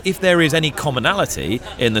 quite. And if there is any commonality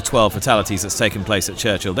in the 12 fatalities that's taken place at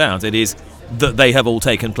Churchill Downs, it is that they have all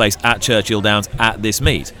taken place at Churchill Downs at this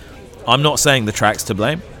meet. I'm not saying the track's to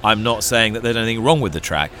blame. I'm not saying that there's anything wrong with the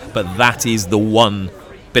track, but that is the one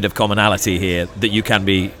bit of commonality here that you can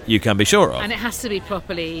be sure of. And it has to be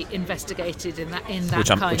properly investigated in that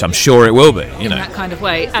which I'm sure it will be, in that kind of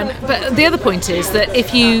way. But the other point is that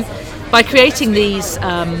if you, by creating these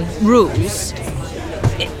rules,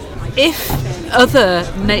 if other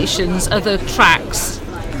nations, other tracks,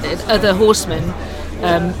 other horsemen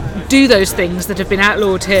do those things that have been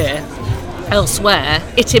outlawed here, elsewhere,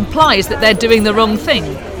 it implies that they're doing the wrong thing.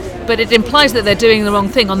 But it implies that they're doing the wrong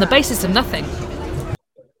thing on the basis of nothing.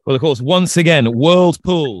 Well, of course, once again, World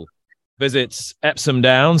Pool visits Epsom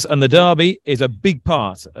Downs, and the Derby is a big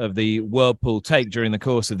part of the World Pool take during the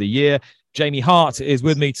course of the year. Jamie Hart is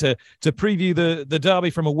with me to preview the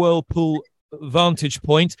Derby from a World Pool vantage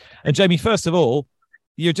point. And Jamie, first of all,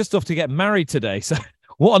 you're just off to get married today. So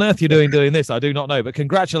what on earth you're doing this? I do not know. But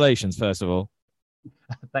congratulations, first of all.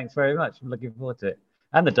 Thanks very much. I'm looking forward to it.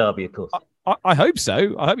 And the Derby, of course. I hope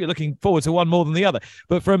so. I hope you're looking forward to one more than the other.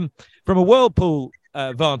 But from a World Pool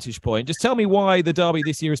vantage point, just tell me why the Derby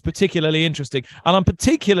this year is particularly interesting. And I'm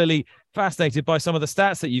particularly fascinated by some of the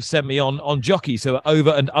stats that you've sent me on jockeys who are over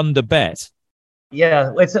and under bet.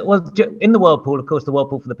 Yeah, in the World Pool, of course, the World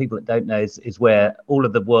Pool, for the people that don't know, is where all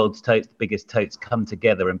of the world's totes, the biggest totes, come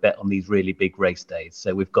together and bet on these really big race days.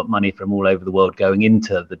 So we've got money from all over the world going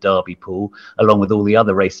into the Derby pool, along with all the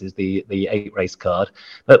other races, the 8-race card.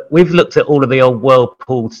 But we've looked at all of the old World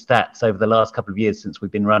Pool stats over the last couple of years since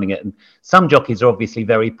we've been running it. And some jockeys are obviously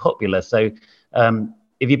very popular. So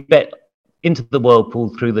if you bet into the World Pool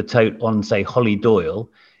through the tote on, say, Holly Doyle,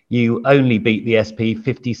 you only beat the SP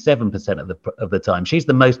 57% of the time. She's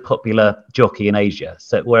the most popular jockey in Asia.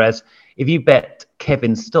 So whereas if you bet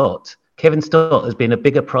Kevin Stott has been a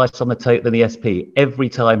bigger price on the tote than the SP every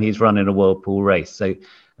time he's run in a World Pool race. So,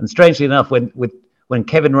 and strangely enough, when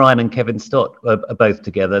Kevin Ryan and Kevin Stott are both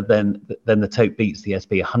together, then the tote beats the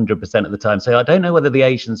SP 100% of the time. So I don't know whether the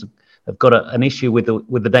Asians have got an issue with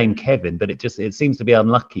the name Kevin, but it seems to be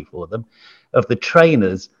unlucky for them. Of the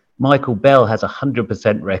trainers, Michael Bell has a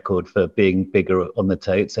 100% record for being bigger on the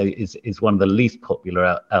tote, so is one of the least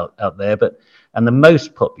popular out there. And the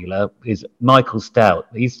most popular is Michael Stout.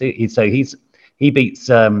 He beats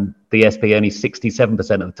the SP only 67%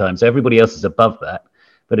 of the time, so everybody else is above that.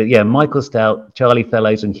 But Michael Stout, Charlie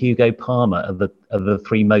Fellows, and Hugo Palmer are the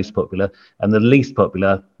three most popular, and the least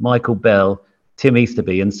popular, Michael Bell, Tim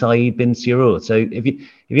Easterby, and Saeed Bin Suroor. So if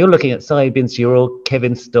you're looking at Saeed Bin Suroor,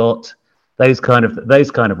 Kevin Stott, those kind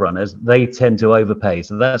of runners, they tend to overpay.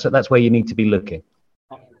 So that's where you need to be looking.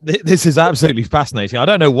 This is absolutely fascinating. I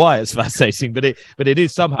don't know why it's fascinating, but it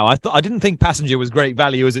is somehow. I didn't think Passenger was great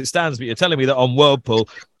value as it stands, but you're telling me that on World Pool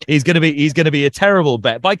he's going to be a terrible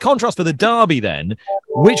bet. By contrast, for the Derby, then,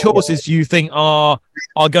 which horses do you think are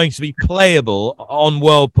going to be playable on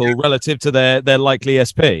World Pool relative to their likely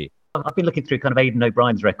SP? I've been looking through kind of Aidan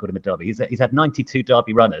O'Brien's record in the Derby. He's had 92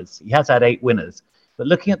 Derby runners. He has had 8 winners. But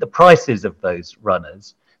looking at the prices of those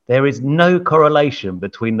runners, there is no correlation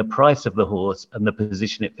between the price of the horse and the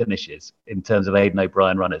position it finishes in terms of Aidan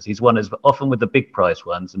O'Brien runners. He's won as often with the big price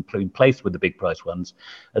ones and been placed with the big price ones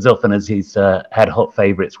as often as he's had hot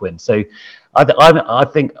favourites win. So I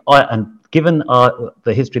think, and given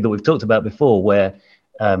the history that we've talked about before, where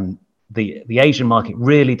the Asian market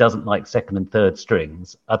really doesn't like second and third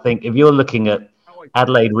strings, I think if you're looking at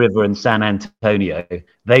Adelaide River and San Antonio,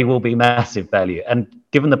 they will be massive value. And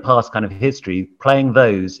given the past kind of history, playing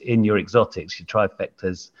those in your exotics, your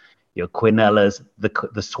trifectas, your Quinellas,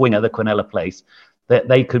 the Swinger, the Quinella Place,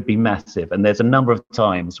 they could be massive. And there's a number of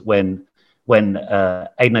times when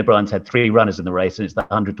Aidan O'Brien's had 3 runners in the race, and it's the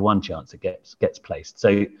 100-to-1 chance it gets placed.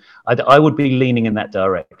 So I would be leaning in that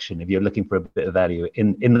direction if you're looking for a bit of value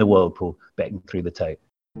in the World Pool, betting through the tote.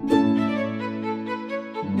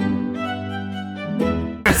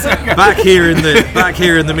 Back here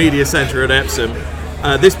in the media centre at Epsom,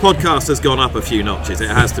 this podcast has gone up a few notches. It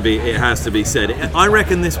has to be said. I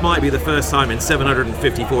reckon this might be the first time in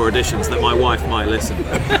 754 editions that my wife might listen,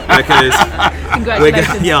 because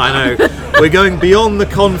congratulations. I know we're going beyond the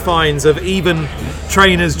confines of even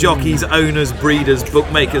trainers, jockeys, owners, breeders,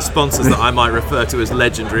 bookmakers, sponsors that I might refer to as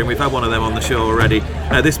legendary, and we've had one of them on the show already.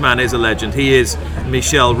 This man is a legend. He is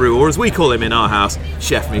Michel Roux, or as we call him in our house,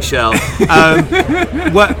 Chef Michel.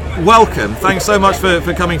 Welcome. Thanks so much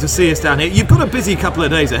for coming to see us down here. You've got a busy couple of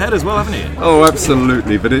days ahead as well, haven't you? Oh,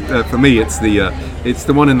 absolutely. But for me, it's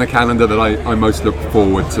the one in the calendar that I most look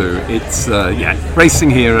forward to. It's racing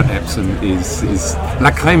here at Epsom is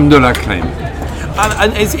la crème de la crème.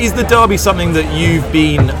 And is the Derby something that you've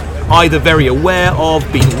been either very aware of,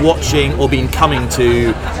 been watching, or been coming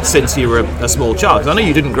to since you were a small child? Because I know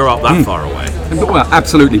you didn't grow up that far away. Well,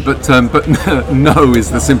 absolutely, but no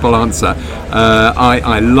is the simple answer.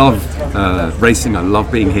 I love racing. I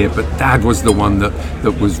love being here, but Dad was the one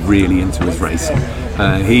that was really into his racing.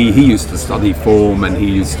 He used to study form, and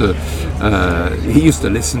he used to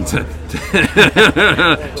listen to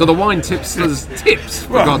the wine tipsters' tips,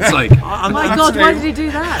 for God's sake. Oh my God, why did he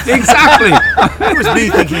do that? Exactly. It was me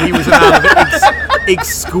thinking he was a man of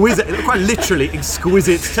exquisite, quite literally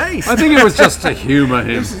exquisite taste. I think it was just to humour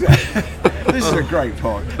him. This is a great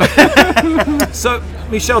pod. So,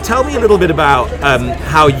 Michelle, tell me a little bit about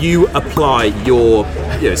how you apply your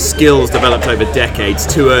skills developed over decades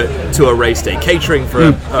to a race day, catering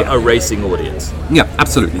for a racing audience. Yeah,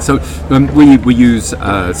 absolutely. So we use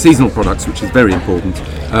seasonal products, which is very important,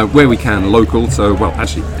 where we can local. So, well,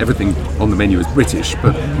 actually, everything on the menu is British,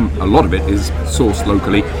 but a lot of it is sourced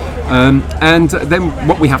locally. And then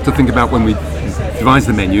what we have to think about when we devise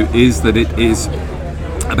the menu is that it is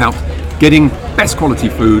about getting best quality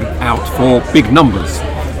food out for big numbers.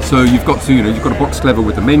 So you've got to box clever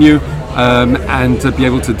with the menu, and to be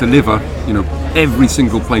able to deliver, every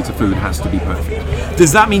single plate of food has to be perfect.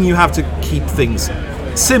 Does that mean you have to keep things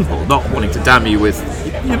simple, not wanting to damn you with,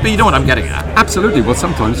 but you know what I'm getting at? Absolutely. Well,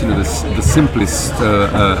 sometimes the simplest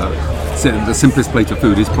plate of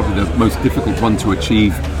food is probably the most difficult one to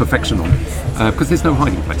achieve perfection on, because there's no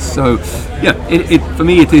hiding place. So, for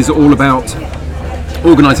me, it is all about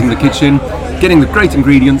organising the kitchen, getting the great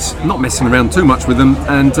ingredients, not messing around too much with them,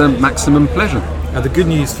 and maximum pleasure. Now, the good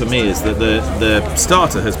news for me is that the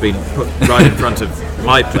starter has been put right in front of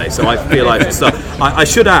my place, so I feel I should start. I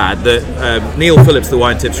should add that Neil Phillips, the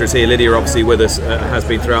wine tipster, is here. Lydia, obviously, with us, has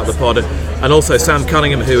been throughout the pod, and also Sam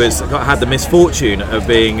Cunningham, who has had the misfortune of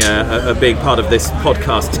being a big part of this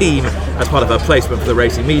podcast team as part of her placement for the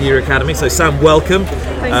Racing Media Academy. So, Sam, welcome.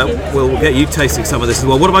 Thank you. We'll get you tasting some of this as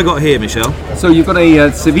well. What have I got here, Michelle? So you've got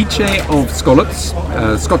a ceviche of scallops,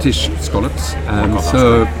 Scottish scallops.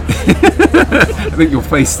 So I think your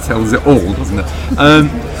face tells it all, doesn't it?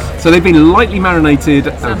 So they've been lightly marinated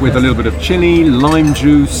with a little bit of chili, lime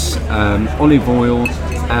juice, olive oil,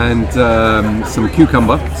 and some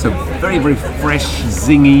cucumber. So very, very fresh,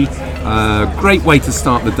 zingy. Great way to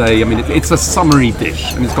start the day. I mean, it's a summery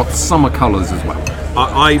dish, and it's got summer colours as well.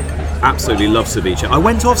 I absolutely love ceviche. I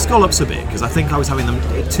went off scallops a bit because I think I was having them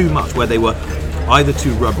too much, where they were either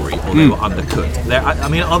too rubbery or they were undercooked.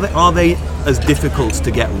 Are they as difficult to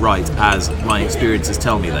get right as my experiences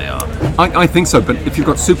tell me they are? I think so, but if you've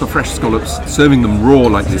got super fresh scallops, serving them raw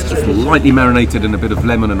like this, just lightly marinated in a bit of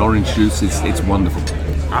lemon and orange juice, it's wonderful.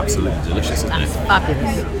 Absolutely delicious, isn't it?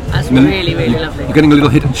 Fabulous. That's really, really lovely. You're getting a little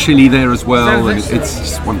hit of chili there as well, and it's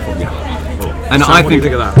just wonderful, yeah. Cool. And Sam, I what think do you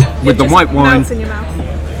think of that? with the white wine, Melts in your mouth.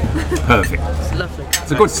 perfect. It's lovely.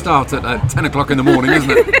 It's a good start at 10 o'clock in the morning,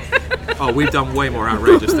 isn't it? Oh, we've done way more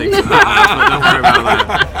outrageous things than that. Don't worry about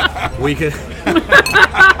that. We could.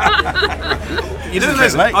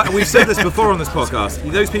 We've said this before on this podcast.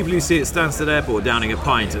 Those people who see at Stansted Airport downing a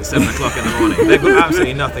pint at 7 o'clock in the morning, they've got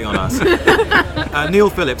absolutely nothing on us. Neil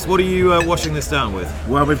Phillips, what are you washing this down with?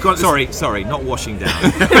 Well, we've got. Sorry, not washing down.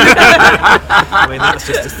 I mean, that's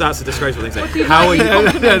a disgraceful thing to say. How are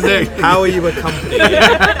you accompanying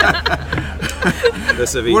the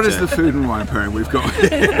ceviche? What is the food and wine pairing we've got?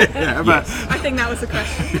 I think that was the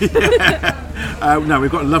question. No,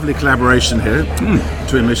 we've got a lovely collaboration here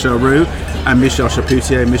between Michel Roux and Michel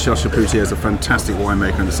Chapoutier. Michel Chapoutier is a fantastic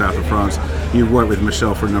winemaker in the south of France. You've worked with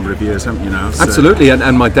Michel for a number of years, haven't you now? So. Absolutely,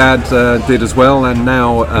 and my dad did as well, and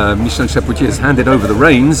now Michel Chapoutier has handed over the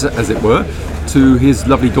reins, as it were, to his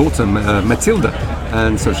lovely daughter, Mathilde.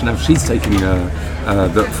 And so now she's taking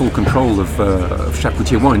the full control of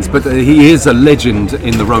Chapoutier wines. But he is a legend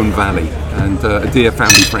in the Rhone Valley and a dear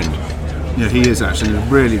family friend. Yeah, he is actually, a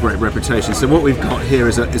really great reputation. So what we've got here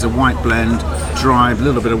is a white blend, dry, a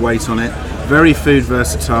little bit of weight on it, very food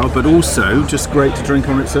versatile, but also just great to drink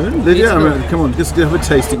on its own. Lydia, come on, just have a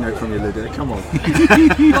tasting note from you, Lydia. Come on.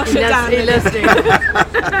 Wash it down. He loves to.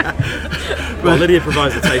 Well, Lydia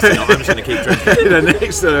provides the tasting note. I'm just going to keep drinking.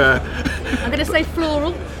 Next, I'm going to say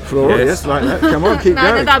floral. Floral, yes, like that. Come on, keep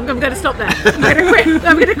going. No, I'm going to stop there. I'm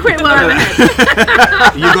going to quit while I'm ahead.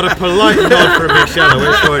 You got a polite nod from Michelle.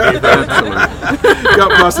 Which point do you think?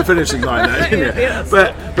 Got past the finishing line there, didn't you?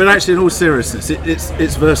 But actually, in all seriousness,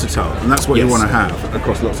 it's versatile, and that's what you want to have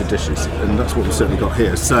across lots of dishes, and that's what we've certainly got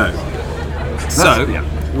here. So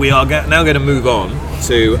we are now going to move on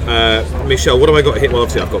to Michelle. What have I got here? Well,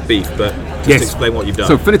 obviously I've got beef, but just explain what you've done.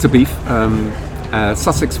 So fillet of beef.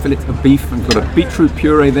 Sussex fillet of beef. We've got a beetroot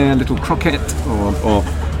puree there, a little croquette or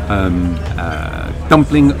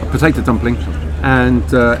dumpling, potato dumpling, and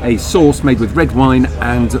a sauce made with red wine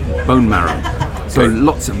and bone marrow. So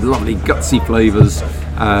lots of lovely gutsy flavours,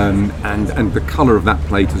 and the colour of that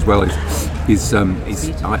plate as well is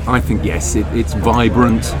I think it's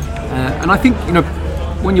vibrant, and I think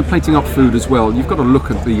when you're plating up food as well, you've got to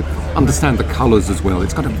understand the colours as well.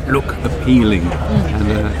 It's got to look appealing,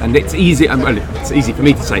 and it's easy. Well, it's easy for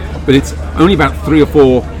me to say, but it's only about 3 or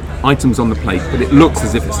 4 items on the plate, but it looks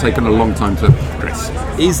as if it's taken a long time to dress.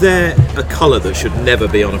 Is there a colour that should never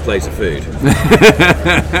be on a plate of food?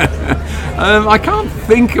 I can't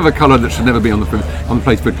think of a colour that should never be on the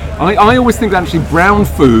plate of food. I always think that actually brown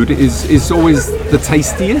food is always the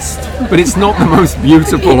tastiest, but it's not the most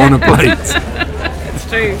beautiful on a plate. It's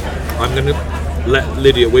true. I'm going to let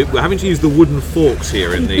Lydia. We're having to use the wooden forks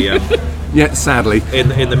here in the. Yeah, sadly.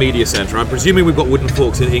 In the media centre. I'm presuming we've got wooden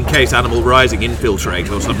forks in case Animal Rising infiltrate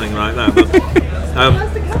or something like that. But,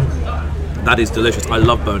 that is delicious. I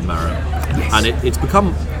love bone marrow. Yes. And it's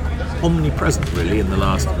become omnipresent, really, in the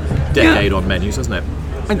last decade on menus, hasn't it?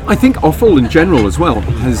 And I think offal in general as well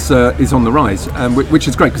is on the rise, which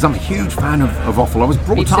is great because I'm a huge fan of offal. I was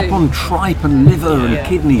brought up on tripe and liver and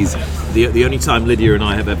kidneys. The only time Lydia and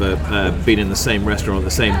I have ever been in the same restaurant at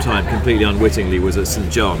the same time, completely unwittingly, was at St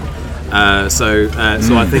John. So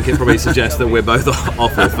I think it probably suggests that we're both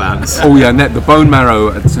offal fans. Oh yeah, and the bone marrow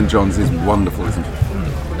at St John's is wonderful, isn't it?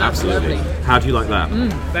 Absolutely. How do you like that?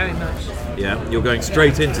 Very much. Yeah, you're going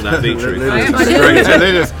straight into that beetroot.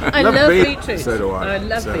 I love beetroot. So do I. I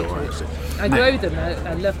love beetroot. I grow them.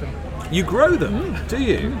 I love them. You grow them, do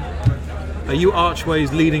you? Are you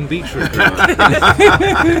Archway's leading beetroot grower?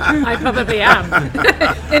 I probably am.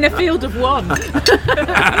 In a field of one.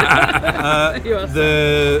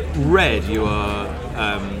 The red you are.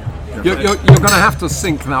 You're going to have to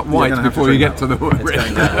sink that white before you get to the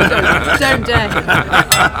red. Don't dare.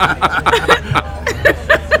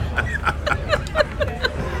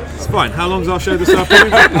 It's fine. How long's our show this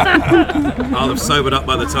afternoon? I'll have sobered up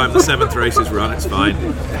by the time the 7th race is run. It's fine.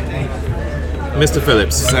 Mr.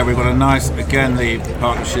 Phillips. So we've got a nice, again, the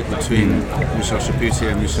partnership between Michel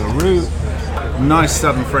Chapoutier and Michel Roux. Nice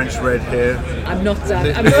Southern French red here. I'm not that.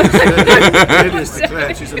 Lydia's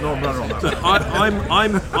declared she's a non-runner on that.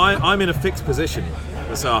 I'm in a fixed position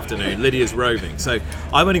this afternoon. Lydia's roving, so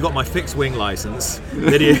I've only got my fixed wing license.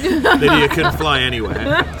 Lydia can fly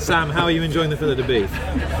anywhere. Sam, how are you enjoying the fillet of beef?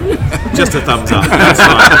 Just a thumbs up. That's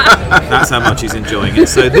fine. That's how much he's enjoying it.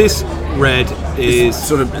 So this red is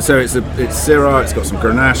it's Syrah. It's got some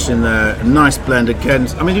Grenache in there. A nice blend again.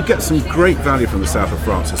 I mean, you get some great value from the south of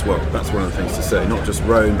France as well. That's one of the things to say. Not just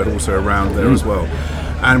Rhône, but also around there as well.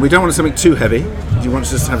 And we don't want something too heavy. You want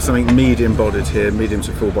to just have something medium-bodied here, medium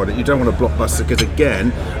to full-bodied. You don't want a blockbuster because,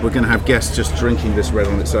 again, we're going to have guests just drinking this red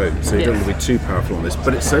on its own. So you don't want to be too powerful on this.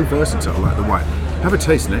 But it's so versatile, like the white. Have a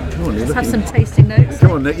taste, Nick. Come on, let's have some tasting notes.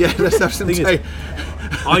 Come on, Nick. Yeah, let's have some taste.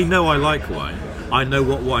 I know I like wine. I know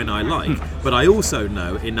what wine I like, but I also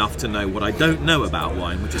know enough to know what I don't know about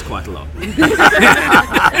wine, which is quite a lot.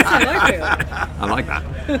 I like that.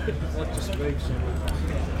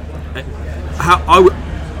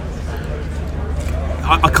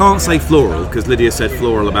 I can't say floral because Lydia said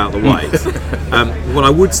floral about the white. What I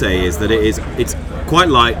would say is that it's quite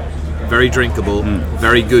light, very drinkable,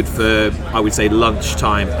 very good for, I would say,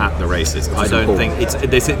 lunchtime at the races. I don't think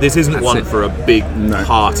this isn't one for a big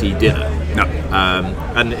hearty dinner. No.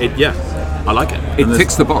 And I like it. It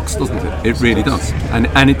ticks the box, doesn't it? It really does.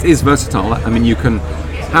 And it is versatile. I mean, you can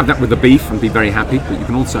have that with the beef and be very happy, but you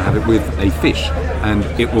can also have it with a fish and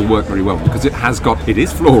it will work very well because it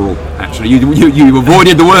is floral actually. You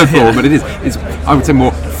avoided the word floral, but it's I would say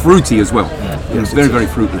more fruity as well. It's very, very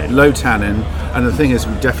fruit-led. Low tannin, and the thing is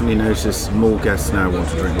we definitely notice more guests now want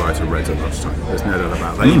to drink lighter reds at lunchtime. There's no doubt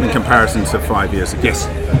about that. Even in comparison to 5 years ago. Yes.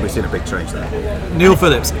 We've seen a big change there. Neil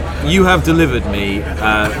Phillips, you have delivered me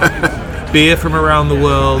beer from around the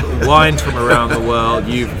world, wine from around the world.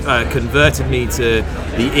 You've converted me to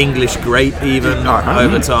the English grape even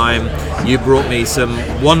over time. You brought me some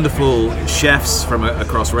wonderful chefs from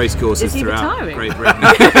across racecourses throughout Great Britain.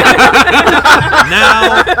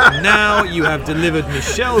 now you have delivered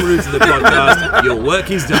Michel Roux to the podcast. Your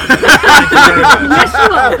work is done. Thank you very much.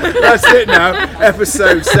 That's it now.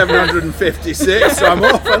 Episode 756. I'm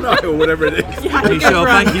off, I know, or whatever it is. Michel,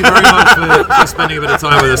 thank you very much for spending a bit of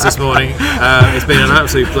time with us this morning. It's been an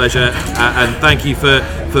absolute pleasure, and thank you for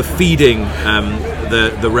feeding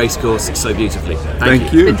the racecourse so beautifully.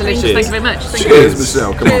 Thank you. It's been delicious. Thank you very much. Cheers,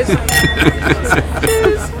 Michelle. Come on.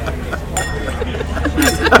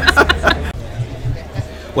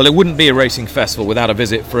 Well, it wouldn't be a racing festival without a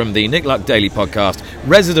visit from the Nick Luck Daily Podcast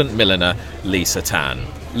resident milliner, Lisa Tan.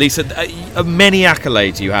 Lisa, many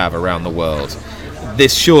accolades you have around the world.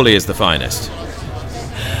 This surely is the finest.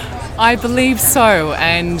 I believe so,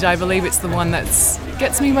 and I believe it's the one that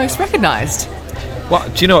gets me most recognised. Well,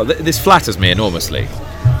 do you know what? This flatters me enormously.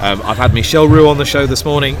 I've had Michel Roux on the show this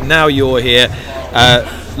morning. Now you're here.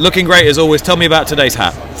 Looking great as always. Tell me about today's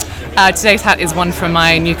hat. Today's hat is one from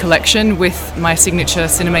my new collection with my signature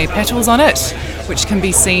Cineme petals on it, which can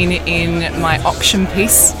be seen in my auction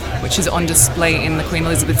piece, which is on display in the Queen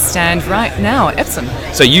Elizabeth stand right now at Epsom.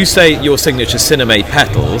 So you say your signature Cineme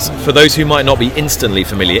petals. For those who might not be instantly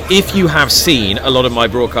familiar, if you have seen a lot of my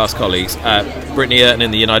broadcast colleagues, Brittany Earton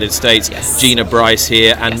in the United States, Gina Bryce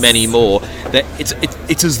here, and many more, that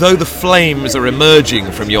it's as though the flames are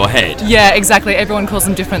emerging from your head. Yeah, exactly. Everyone calls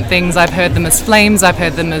them different things. I've heard them as flames, I've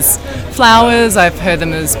heard them as flowers, I've heard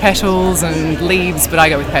them as petals and leaves, but I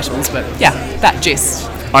go with petals. But yeah, that gist.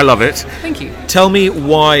 I love it. Thank you. Tell me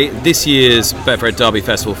why this year's Betfred Derby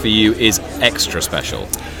Festival for you is extra special.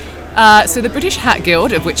 So the British Hat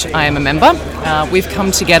Guild, of which I am a member, we've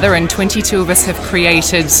come together and 22 of us have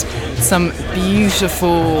created some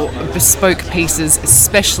beautiful bespoke pieces,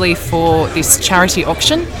 especially for this charity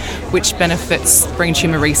auction, which benefits brain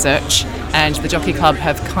tumour research, and the Jockey Club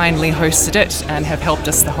have kindly hosted it and have helped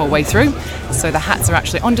us the whole way through. So the hats are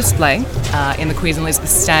actually on display in the Queen Elizabeth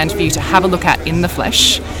stand for you to have a look at in the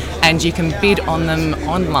flesh, and you can bid on them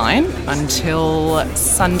online until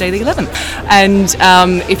Sunday the 11th. And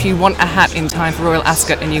if you want a hat in time for Royal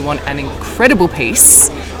Ascot and you want an incredible piece,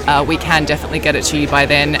 we can definitely get it to you by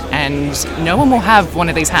then, and no one will have one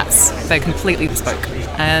of these hats. They're completely bespoke.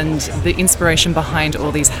 And the inspiration behind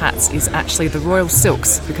all these hats is actually the royal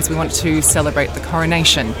silks, because we want to celebrate the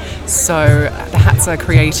coronation. So the hats are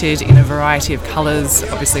created in a variety of colours,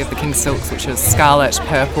 obviously of the King's silks, which is scarlet,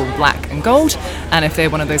 purple, black and gold. And if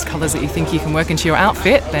they're one of those colours that you think you can work into your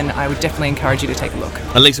outfit, then I would definitely encourage you to take a look.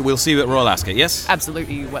 And Lisa, we'll see you at Royal Ascot, yes?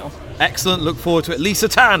 Absolutely, you will. Excellent, look forward to it. Lisa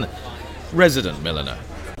Tan, resident milliner.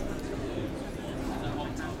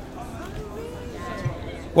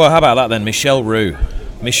 Well, how about that then, Michelle Roux.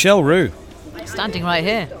 Michelle Roux. Standing right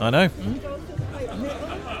here. I know.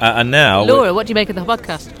 And now... Laura, what do you make of the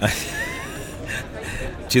podcast?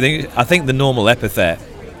 Do you think... I think the normal epithet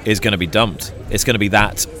is going to be dumped. It's going to be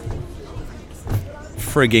that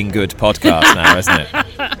frigging good podcast now, isn't it?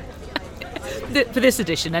 For this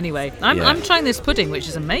edition, anyway. I'm trying this pudding, which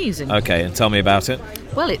is amazing. Okay, and tell me about it.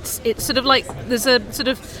 Well, it's sort of like there's a sort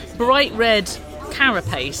of bright red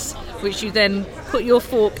carapace, which you then put your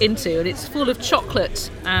fork into, and it's full of chocolate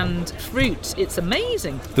and fruit. It's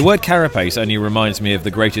amazing. The word carapace only reminds me of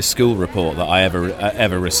the greatest school report that I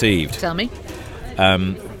ever received. Tell me.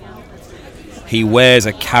 He wears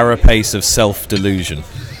a carapace of self-delusion.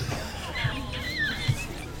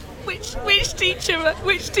 Which teacher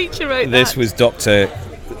wrote that? This was Dr.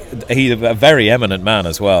 He's a very eminent man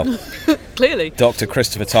as well. Clearly. Dr.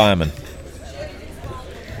 Christopher Tyerman.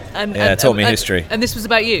 Taught me history. And this was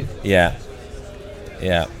about you? Yeah.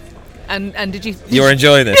 And did you... You're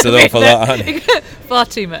enjoying this an awful lot, aren't you? Far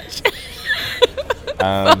too much.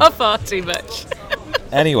 Far too much.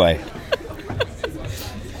 Anyway.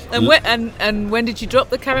 And when did you drop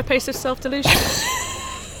the carapace of self-delusion?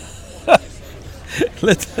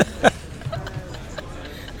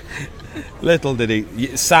 Little did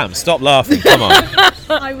he... Sam, stop laughing, come on.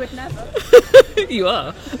 I would never. You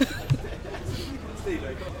are.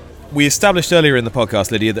 We established earlier in the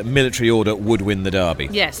podcast, Lydia, that military order would win the Derby.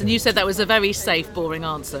 Yes, and you said that was a very safe, boring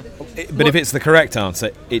answer. But if it's the correct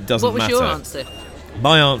answer, it doesn't matter. What was your answer?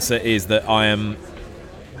 My answer is that I'm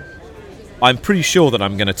pretty sure that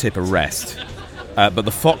I'm going to tip a rest. But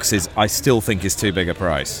the Foxes, I still think, is too big a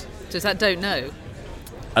price. So is that don't know?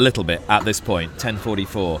 A little bit at this point,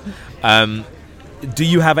 10:44. Do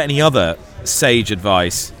you have any other sage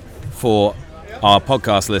advice for our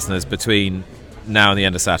podcast listeners between now and the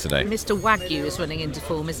end of Saturday? Mr. Wagyu is running into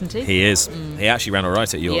form, isn't he? He is. He actually ran all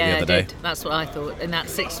right at York the other day. Did. That's what I thought. In that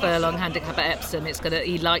 6 furlong handicap at Epsom,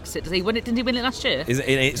 he likes it. Does he win it? Didn't he win it last year?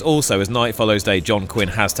 It's also, as night follows day, John Quinn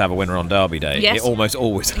has to have a winner on Derby Day. Yes. It almost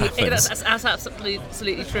always happens. That's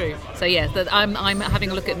absolutely true. So yeah, I'm having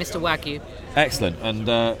a look at Mr. Wagyu. Excellent. And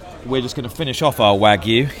we're just going to finish off our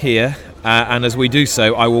Wagyu here. And as we do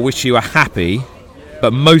so, I will wish you a happy,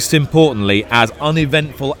 but most importantly, as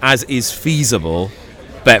uneventful as is feasible,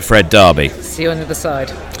 Betfred Derby. See you on the other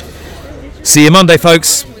side. See you Monday,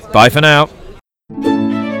 folks. Bye for now.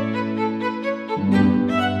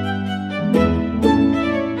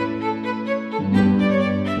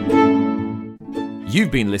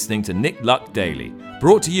 You've been listening to Nick Luck Daily,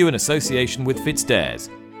 brought to you in association with FitzDares,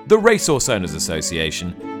 the Racehorse Owners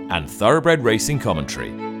Association, and Thoroughbred Racing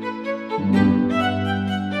Commentary.